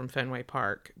steal from Fenway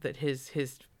Park, that his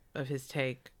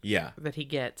take Yeah. that he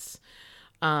gets,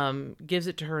 gives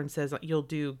it to her and says, you'll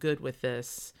do good with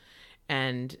this.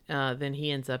 And then he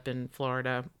ends up in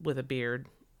Florida with a beard,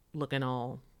 looking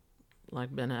all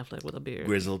like Ben Affleck with a beard.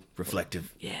 Grizzled,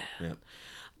 reflective. Yeah. Yep.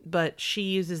 But she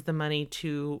uses the money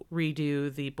to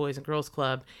redo the Boys and Girls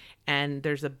Club, and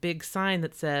there's a big sign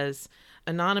that says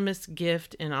anonymous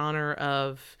gift in honor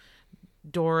of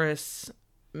Doris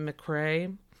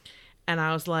McRae. And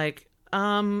I was like,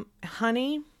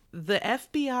 honey, the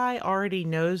FBI already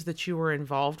knows that you were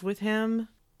involved with him.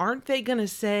 Aren't they going to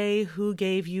say who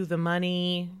gave you the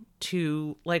money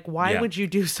to, like, why Yeah. would you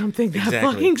do something that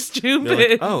Exactly. fucking They're stupid?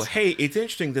 like, oh, hey, it's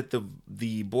interesting that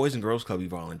the Boys and Girls Club you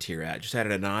volunteer at just had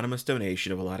an anonymous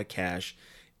donation of a lot of cash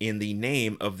in the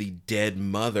name of the dead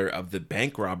mother of the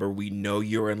bank robber we know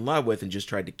you're in love with and just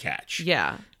tried to catch.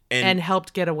 Yeah. And- And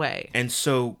helped get away. And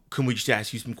so, can we just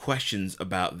ask you some questions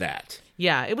about that?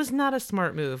 Yeah, it was not a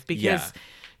smart move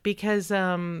because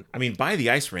I mean, buy the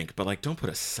ice rink, but like, don't put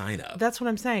a sign up. that's what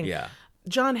I'm saying. Yeah.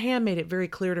 John Hamm made it very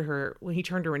clear to her when he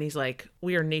turned to her and he's like,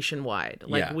 we are nationwide.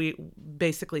 Like, Yeah. we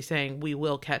basically saying we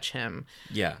will catch him.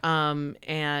 Yeah.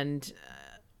 And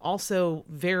also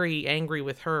very angry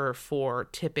with her for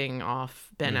tipping off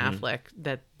Ben Affleck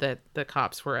that the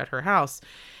cops were at her house.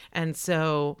 And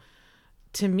so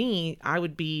to me, I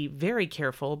would be very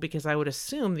careful because I would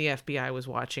assume the FBI was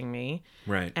watching me.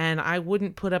 Right. And I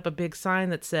wouldn't put up a big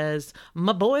sign that says,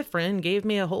 my boyfriend gave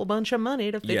me a whole bunch of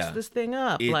money to fix Yeah. this thing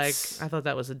up. Like, It's- I thought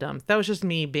that was that was just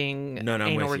me being No, I'm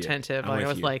anal with you. retentive. I'm Like, with I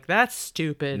was you. like, that's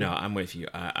stupid. No, I'm with you.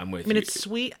 I'm with you. I mean, it's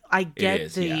sweet. I get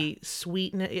is, the yeah.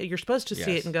 sweetness. You're supposed to see Yes.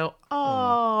 Mm-hmm. it and go,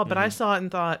 oh, but I saw it and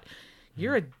thought,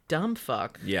 you're a dumb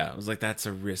fuck. Yeah, I was like, that's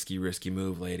a risky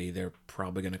move, lady. They're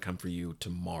probably going to come for you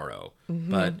tomorrow. Mm-hmm.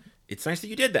 But it's nice that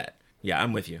you did that. Yeah,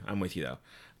 I'm with you, though.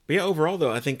 But yeah, overall,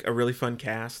 though, I think a really fun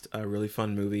cast, a really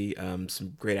fun movie,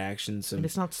 some great action. And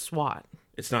it's not SWAT.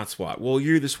 It's not SWAT. Well,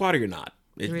 you're either SWAT or you're not.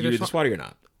 You're You're either either SWAT or you're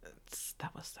not.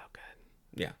 That was so good.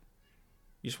 Yeah.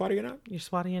 You SWAT or you're not? You're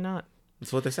SWAT or you're not.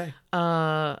 That's what they say.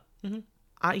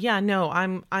 Yeah, no,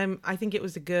 I think it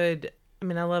was a good. I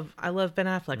mean, I love Ben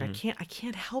Affleck. I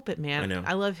can't help it, man. Mm-hmm. I know.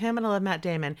 I love him and I love Matt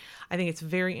Damon. I think it's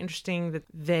very interesting that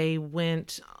they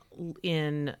went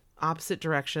in opposite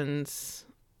directions.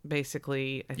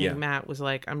 Basically, I think Yeah. Matt was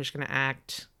like, "I'm just going to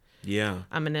act. Yeah.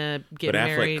 I'm going to get But Affleck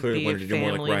married, clearly be a wanted to do more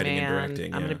like family writing and man. directing,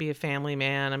 I'm going yeah. to be a family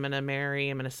man. I'm going to marry.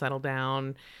 I'm going to settle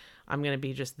down. I'm going to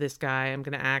be just this guy. I'm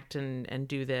going to act and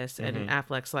do this." Mm-hmm. And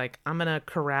Affleck's like, "I'm going to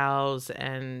carouse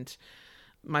and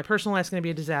my personal life's going to be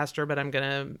a disaster, but I'm going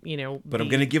to, But I'm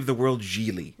going to give the world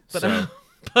Geely. but, So,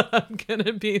 but I'm going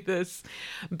to be this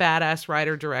badass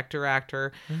writer, director,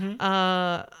 actor."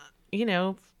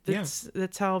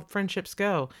 That's how friendships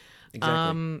go.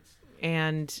 Exactly.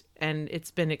 And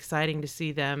it's been exciting to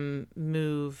see them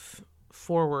move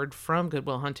forward from Good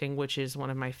Will Hunting, which is one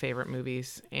of my favorite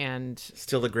movies. And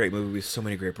still a great movie with so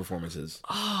many great performances.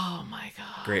 oh my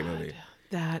God. Great movie.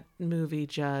 That movie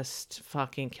just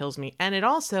fucking kills me. And it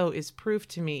also is proof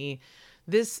to me,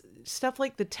 this stuff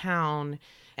like The Town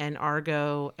and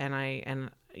Argo, and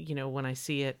when I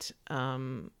see it,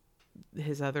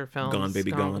 his other films, Gone,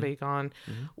 Baby Gone.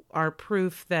 Mm-hmm. are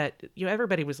proof that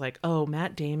everybody was like, oh,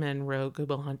 Matt Damon wrote Good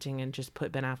Will Hunting and just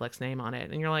put Ben Affleck's name on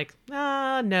it, and you're like,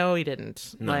 no, he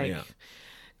didn't. No, like, yeah.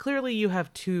 clearly you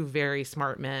have two very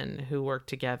smart men who work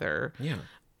together. Yeah.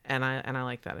 And I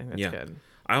like that. I think that's Yeah. good.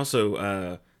 I also,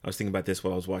 I was thinking about this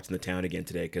while I was watching The Town again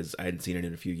today because I hadn't seen it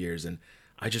in a few years, and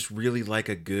I just really like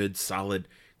a good, solid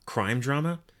crime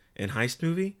drama and heist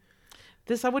movie.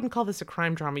 I wouldn't call this a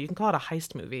crime drama. You can call it a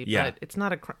heist movie, Yeah. but it's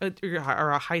not or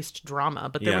a heist drama.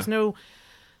 But there Yeah.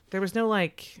 was no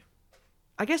like,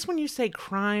 I guess when you say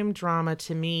crime drama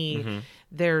to me, Mm-hmm.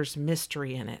 there's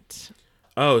mystery in it.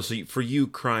 Oh, so for you,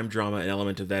 crime drama, an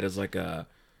element of that is like a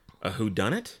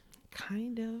whodunit?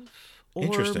 Kind of. Or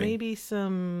Interesting. maybe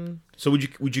some... So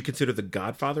would you consider The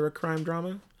Godfather a crime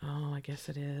drama? Oh, I guess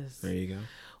it is. There you go.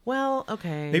 Well,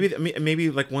 okay. Maybe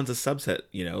like one's a subset,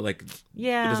 like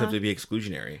Yeah. it doesn't have to be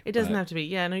exclusionary. It doesn't but- have to be.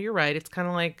 Yeah, no, you're right. It's kind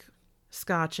of like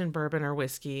scotch and bourbon or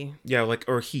whiskey. Yeah, like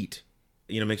or Heat.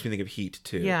 Makes me think of Heat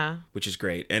too. Yeah. Which is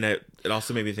great. And it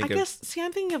also made me think I guess, see,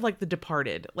 I'm thinking of like The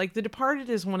Departed. Like The Departed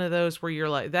is one of those where you're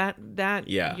like, that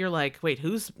Yeah. you're like, wait,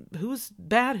 who's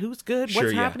bad? Who's good? Sure,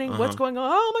 What's yeah. happening? Uh-huh. What's going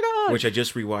on? Oh my God. which I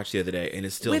just rewatched the other day and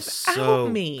it's still Without so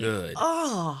Me. good.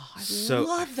 Oh, I So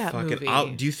love that fucking,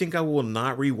 movie. do you think I will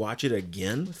not rewatch it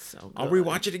again? so I'll good.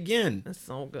 rewatch it again. It's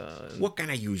so good. What can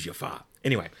I use you for?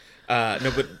 Anyway,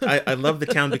 no, but I love The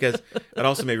Town because it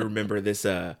also made me remember this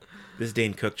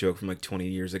Dane Cook joke from like 20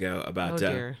 years ago about Oh,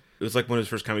 dear. it was like one of his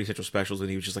first Comedy Central specials when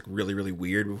he was just like really, really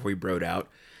weird before he broed out.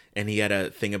 And he had a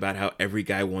thing about how every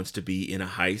guy wants to be in a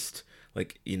heist.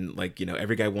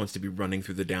 Every guy wants to be running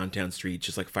through the downtown streets,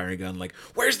 just like firing a gun, like,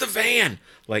 where's the van?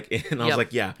 Like, and I was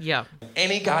like, yeah. Yeah.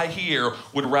 Any guy here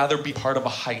would rather be part of a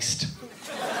heist.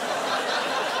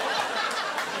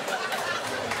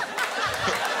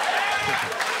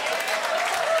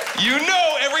 You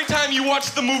know, every time you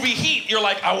watch the movie Heat, you're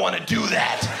like, I want to do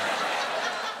that.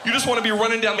 You just want to be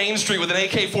running down Main Street with an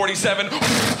AK-47.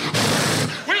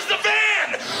 Where's the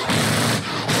van?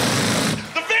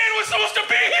 The van was supposed to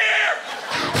be here!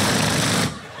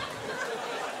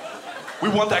 We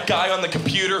want that guy on the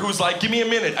computer who's like, give me a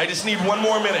minute, I just need one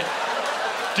more minute.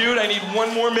 Dude, I need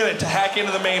one more minute to hack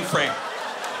into the mainframe.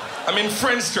 I'm in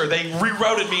Friendster. They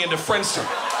rerouted me into Friendster.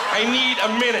 I need a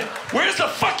minute. Where's the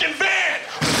fucking van?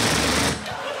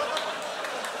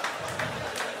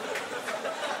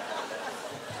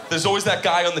 There's always that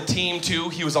guy on the team, too.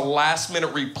 He was a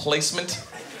last-minute replacement.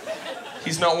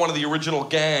 He's not one of the original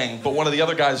gang, but one of the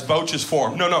other guys vouches for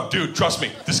him. No, dude, trust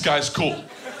me. This guy's cool.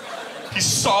 He's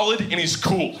solid and he's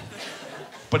cool.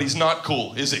 But he's not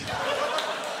cool, is he?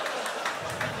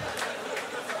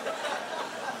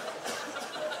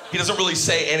 He doesn't really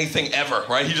say anything ever,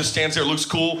 right? He just stands there, looks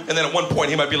cool, and then at one point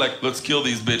he might be like, let's kill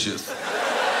these bitches.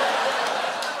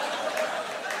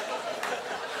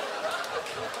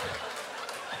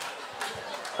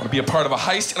 I want to be a part of a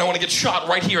heist, and I want to get shot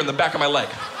right here in the back of my leg.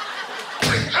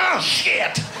 Oh,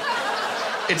 shit!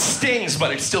 It stings,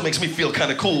 but it still makes me feel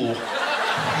kind of cool.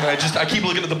 And I keep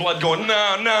looking at the blood going,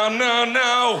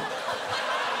 no.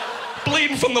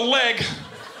 Bleeding from the leg.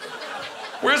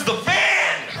 Where's the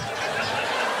van?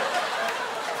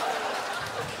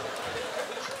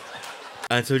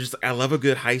 And so I love a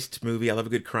good heist movie. I love a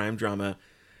good crime drama.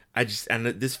 And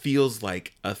this feels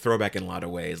like a throwback in a lot of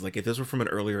ways. Like if this were from an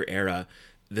earlier era,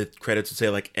 the credits would say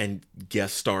like, and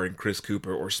guest starring Chris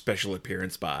Cooper or special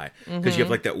appearance by, because you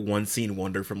have like that one scene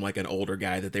wonder from like an older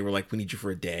guy that they were like, we need you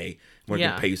for a day. We're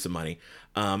going to pay you some money.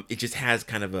 It just has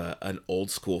kind of an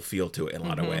old school feel to it in a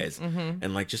lot of ways.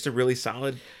 And like just a really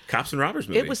solid cops and robbers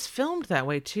movie. It was filmed that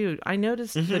way too. I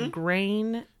noticed the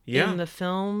grain in the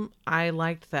film. I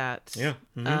liked that.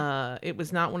 Yeah. It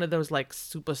was not one of those like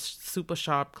super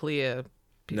sharp clear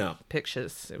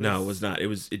pictures. It was not.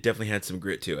 It definitely had some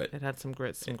grit to it. It had some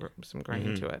grit, some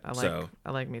grain to it.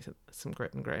 I like me some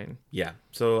grit and grain. Yeah.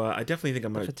 So I definitely think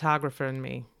I'm a photographer in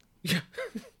me. Yeah.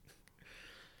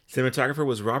 Cinematographer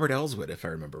was Robert Elswit, if I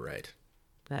remember right.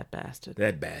 That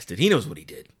bastard. He knows what he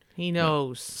did. He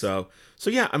knows. So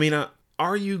yeah. I mean,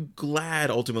 are you glad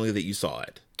ultimately that you saw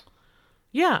it?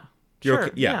 Yeah. Sure.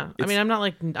 Okay. Yeah. I mean, I'm not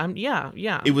like yeah.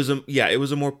 It was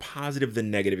a more positive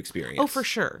than negative experience. Oh, for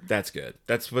sure. That's good.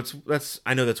 That's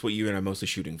I know that's what you and I are mostly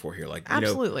shooting for here. Like,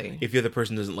 absolutely. If the other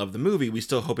person doesn't love the movie, we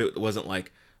still hope it wasn't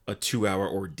like a 2-hour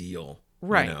ordeal.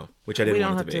 Right. Which I didn't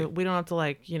want it to be. We don't have to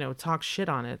like, talk shit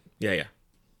on it. Yeah.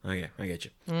 Oh yeah, I get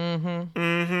you.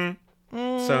 Mm-hmm.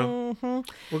 So, well,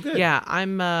 good. Yeah,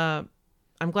 I'm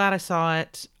glad I saw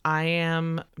it. I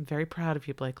am very proud of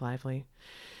you, Blake Lively.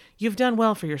 You've done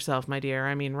well for yourself, my dear.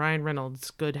 I mean, Ryan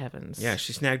Reynolds, good heavens. Yeah,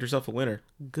 she snagged herself a winner.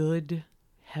 Good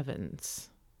heavens.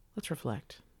 Let's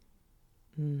reflect.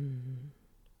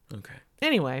 Okay.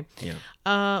 Anyway.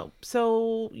 Yeah.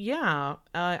 So yeah,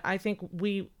 I think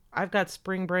I've got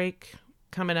spring break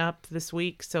coming up this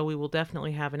week, so we will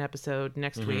definitely have an episode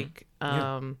next week,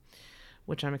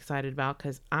 which I'm excited about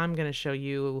because I'm going to show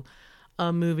you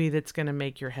a movie that's going to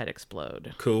make your head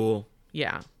explode. Cool.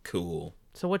 Yeah. Cool.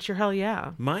 So what's your hell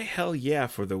yeah? My hell yeah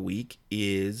for the week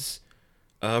is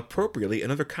appropriately,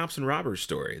 another cops and robbers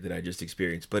story that I just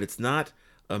experienced, but it's not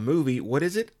a movie. What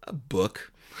is it? A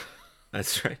book.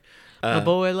 That's right. A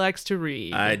boy likes to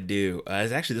read. I do.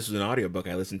 This was an audiobook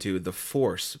I listened to, The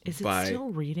Force. Is it still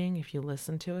reading if you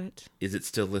listen to it? Is it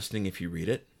still listening if you read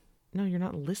it? No, you're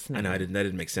not listening. I know, that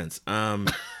didn't make sense. I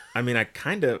mean, I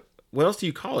kind of... What else do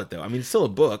you call it, though? I mean, it's still a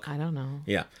book. I don't know.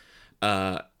 Yeah.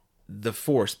 The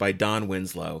Force by Don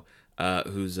Winslow,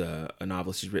 who's a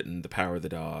novelist. He's written The Power of the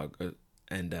Dog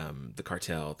and The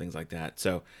Cartel, things like that.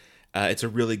 So it's a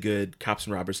really good cops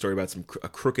and robbers story about a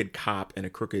crooked cop and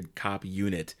a crooked cop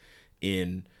unit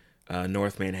in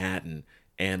North Manhattan,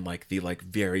 and the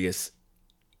various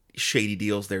shady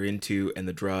deals they're into, and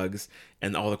the drugs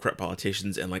and all the corrupt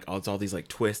politicians, and it's all these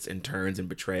twists and turns and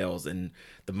betrayals, and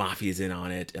the mafia's in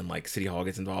on it, and City Hall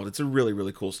gets involved. It's a really,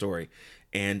 really cool story.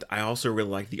 And I also really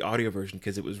like the audio version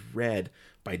because it was read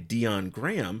by Dion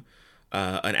Graham,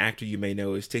 an actor you may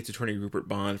know as State's Attorney Rupert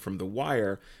Bond from The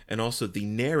Wire, and also the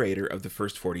narrator of The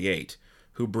First 48,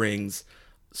 who brings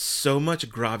so much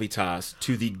gravitas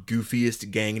to the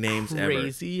goofiest gang names ever.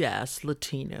 Crazy ass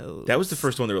Latinos. That was the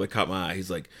first one that really caught my eye.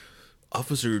 He's like,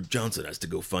 Officer Johnson has to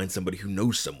go find somebody who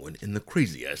knows someone in the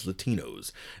crazy ass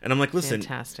Latinos. And I'm like, listen,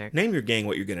 fantastic. Name your gang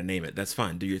what you're going to name it. That's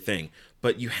fine. Do your thing.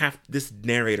 But this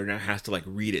narrator now has to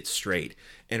read it straight.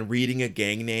 And reading a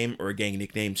gang name or a gang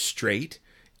nickname straight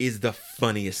is the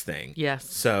funniest thing. Yes.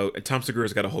 So Tom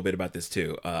Segura's got a whole bit about this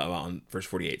too on First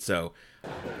 48. So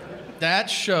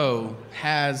that show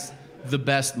has the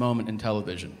best moment in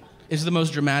television. It's the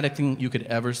most dramatic thing you could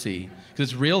ever see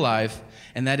because it's real life,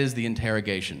 and that is the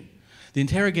interrogation. The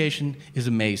interrogation is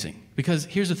amazing because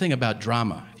here's the thing about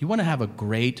drama. If you want to have a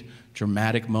great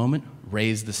dramatic moment,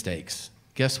 raise the stakes.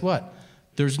 Guess what?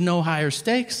 There's no higher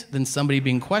stakes than somebody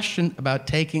being questioned about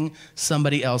taking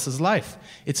somebody else's life.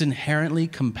 It's inherently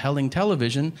compelling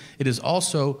television. It is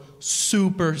also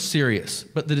super serious.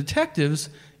 But the detectives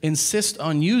insist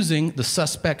on using the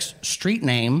suspect's street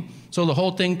name, so the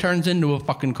whole thing turns into a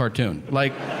fucking cartoon.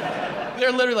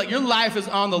 They're literally your life is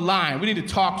on the line. We need to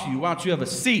talk to you. Why don't you have a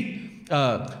seat?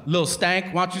 Little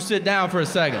stank, why don't you sit down for a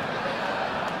second?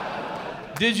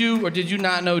 Did you or did you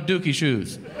not know Dookie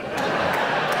Shoes?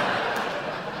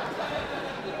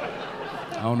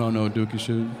 I don't know no Dookie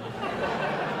Shoes.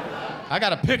 I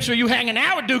got a picture of you hanging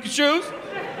out with Dookie Shoes.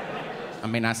 I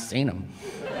mean, I seen them.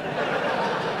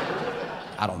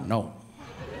 I don't know.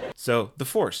 So, The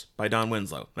Force by Don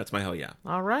Winslow. That's my hell yeah.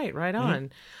 All right, right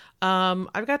on.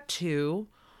 I've got two.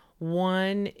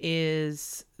 One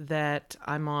is that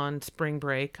I'm on spring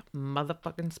break,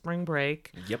 motherfucking spring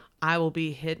break. Yep. I will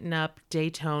be hitting up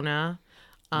Daytona.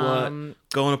 What?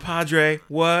 Going to Padre?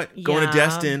 What? Going to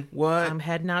Destin? What? I'm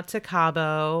heading out to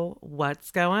Cabo. What's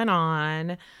going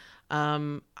on?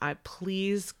 I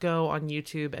please go on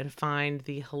YouTube and find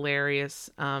the hilarious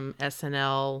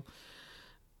SNL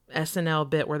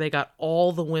bit where they got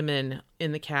all the women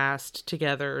in the cast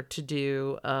together to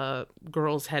do a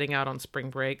girls heading out on spring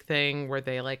break thing where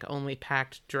they only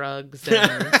packed drugs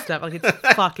and stuff. It's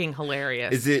fucking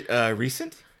hilarious. Is it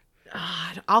recent?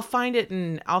 I'll find it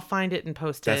and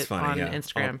post That's it funny, on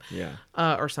Instagram yeah.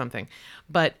 Or something.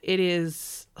 But it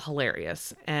is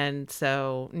hilarious. And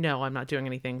so, no, I'm not doing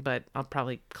anything, but I'll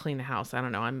probably clean the house. I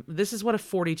don't know. This is what a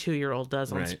 42-year-old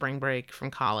does on spring break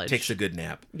from college. Takes a good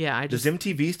nap. Yeah. Does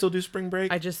MTV still do spring break?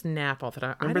 I just nap all the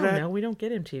time. Remember I don't that? know. We don't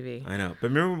get MTV. I know. But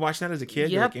remember watching that as a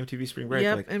kid? Yep. MTV spring break?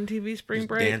 Yep, MTV spring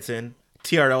break. Dancing.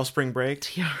 TRL spring break.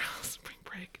 TRL spring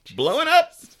break. Jesus. Blowing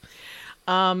up.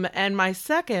 And my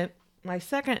second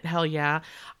hell yeah,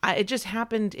 it just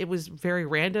happened. It was very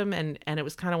random, and it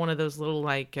was kind of one of those little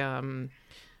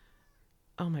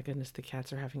oh my goodness, the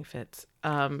cats are having fits.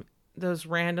 Those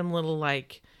random little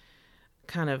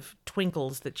kind of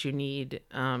twinkles that you need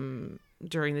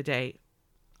during the day.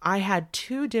 I had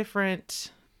two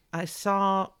different.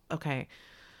 Okay.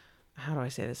 How do I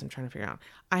say this? I'm trying to figure out.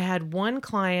 I had one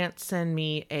client send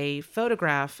me a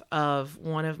photograph of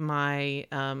one of my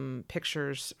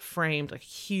pictures framed,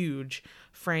 huge,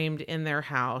 framed in their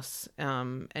house.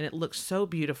 And it looked so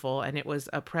beautiful. And it was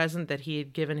a present that he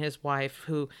had given his wife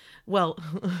it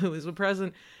was a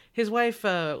present. His wife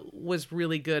was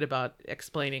really good about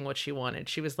explaining what she wanted.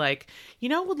 She was like,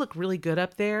 what would look really good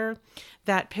up there?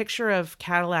 That picture of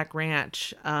Cadillac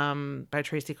Ranch by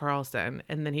Tracy Carlson.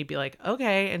 And then he'd be like,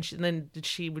 okay. And then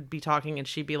she would be talking and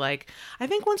she'd be like, I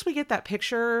think once we get that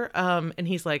picture. And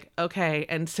he's like, okay.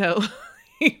 And so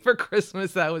for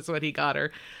Christmas, that was what he got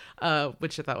her,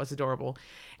 which I thought was adorable.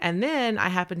 And then I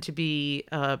happened to be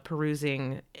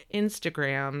perusing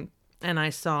Instagram, and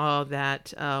I saw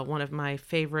that one of my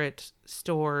favorite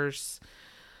stores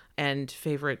and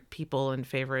favorite people and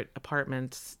favorite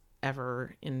apartments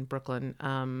ever in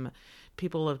Brooklyn.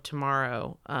 People of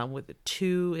Tomorrow, with a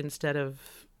 2 instead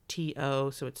of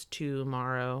T-O, so it's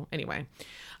Tomorrow. Anyway,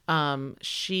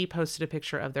 she posted a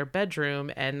picture of their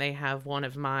bedroom, and they have one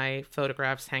of my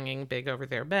photographs hanging big over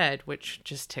their bed, which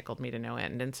just tickled me to no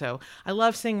end. And so I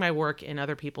love seeing my work in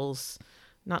other people's,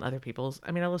 not other people's.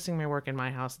 I mean, I love seeing my work in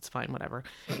my house. It's fine, whatever.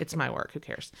 It's my work. Who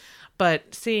cares?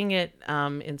 But seeing it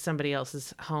in somebody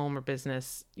else's home or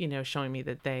business, you know, showing me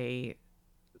that they,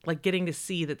 like, getting to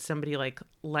see that somebody like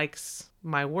likes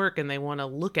my work and they want to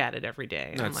look at it every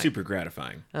day. No, it's like, super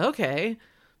gratifying. Okay,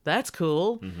 that's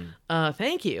cool. Mm-hmm.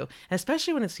 Thank you.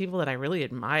 Especially when it's people that I really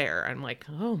admire. I'm like,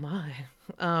 oh my.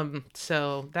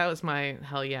 So that was my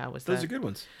hell yeah. Those are good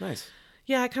ones. Nice.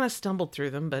 Yeah, I kind of stumbled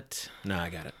through them, but no, I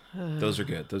got it. Those are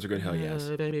good. Those are good hell yes.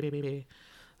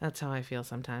 That's how I feel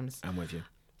sometimes. I'm with you.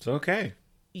 So okay.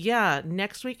 Yeah,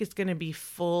 next week is going to be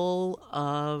full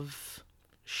of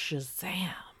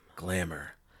Shazam.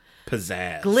 Glamour.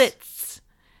 Pizzazz. Glitz.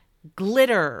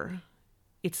 Glitter.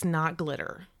 It's not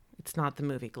Glitter. It's not the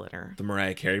movie Glitter. The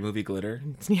Mariah Carey movie Glitter?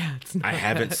 Yeah, it's not. I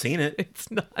haven't seen it. It's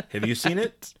not. Have you seen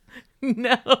it?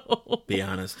 No. Be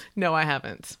honest. No, I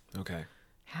haven't. Okay.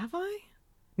 Have I?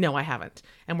 No, I haven't.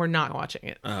 And we're not watching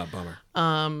it. Oh, bummer.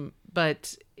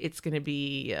 But it's going to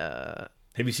be... Have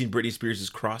you seen Britney Spears'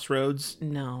 Crossroads?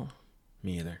 No.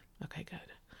 Me either. Okay, good.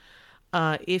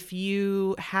 If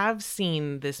you have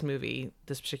seen this movie,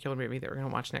 this particular movie that we're going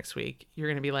to watch next week, you're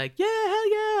going to be like, yeah,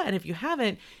 hell yeah. And if you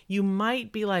haven't, you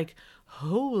might be like,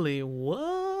 holy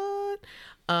what?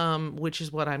 Which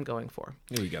is what I'm going for.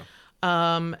 Here we go.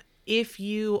 If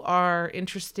you are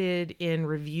interested in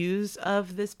reviews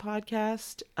of this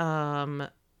podcast,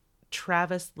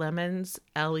 Travis Lemons,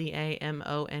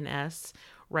 Leamons,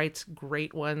 writes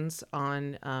great ones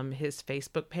on his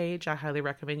Facebook page. I highly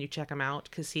recommend you check him out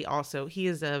because he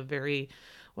is a very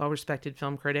well-respected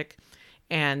film critic,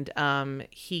 and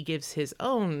he gives his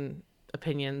own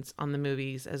opinions on the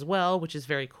movies as well, which is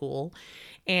very cool.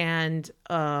 And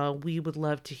we would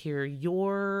love to hear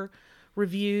your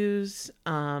reviews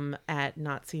at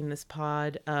Not Seen This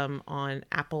Pod on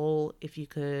Apple. If you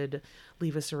could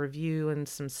leave us a review and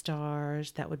some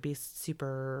stars, that would be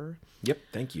super. Yep,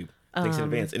 thank you. Thanks in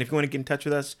advance. And if you want to get in touch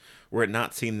with us, we're at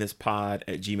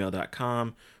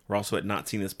notseenthispod@gmail.com. We're also at Not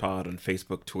Seen This Pod on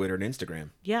Facebook, Twitter, and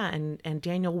Instagram. Yeah, and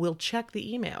Daniel will check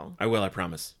the email. I will, I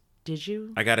promise. Did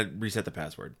you? I got to reset the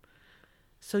password.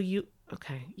 So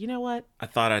okay, you know what? I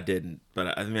thought I didn't,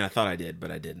 but I thought I did, but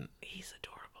I didn't. He's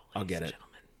adorable. I'll get it.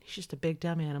 Gentlemen. He's just a big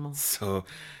dumb animal. So,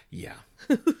 yeah.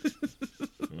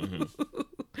 Mm-hmm.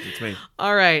 It's me.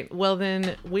 All right. Well,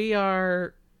 then we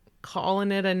are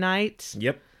calling it a night.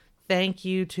 Yep. Thank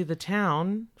you to the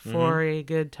town for a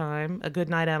good time, a good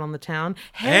night out on the town.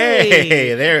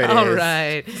 Hey, there it All is.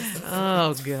 right.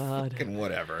 Oh, God.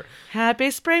 Whatever.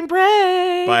 Happy spring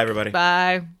break. Bye, everybody.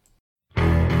 Bye.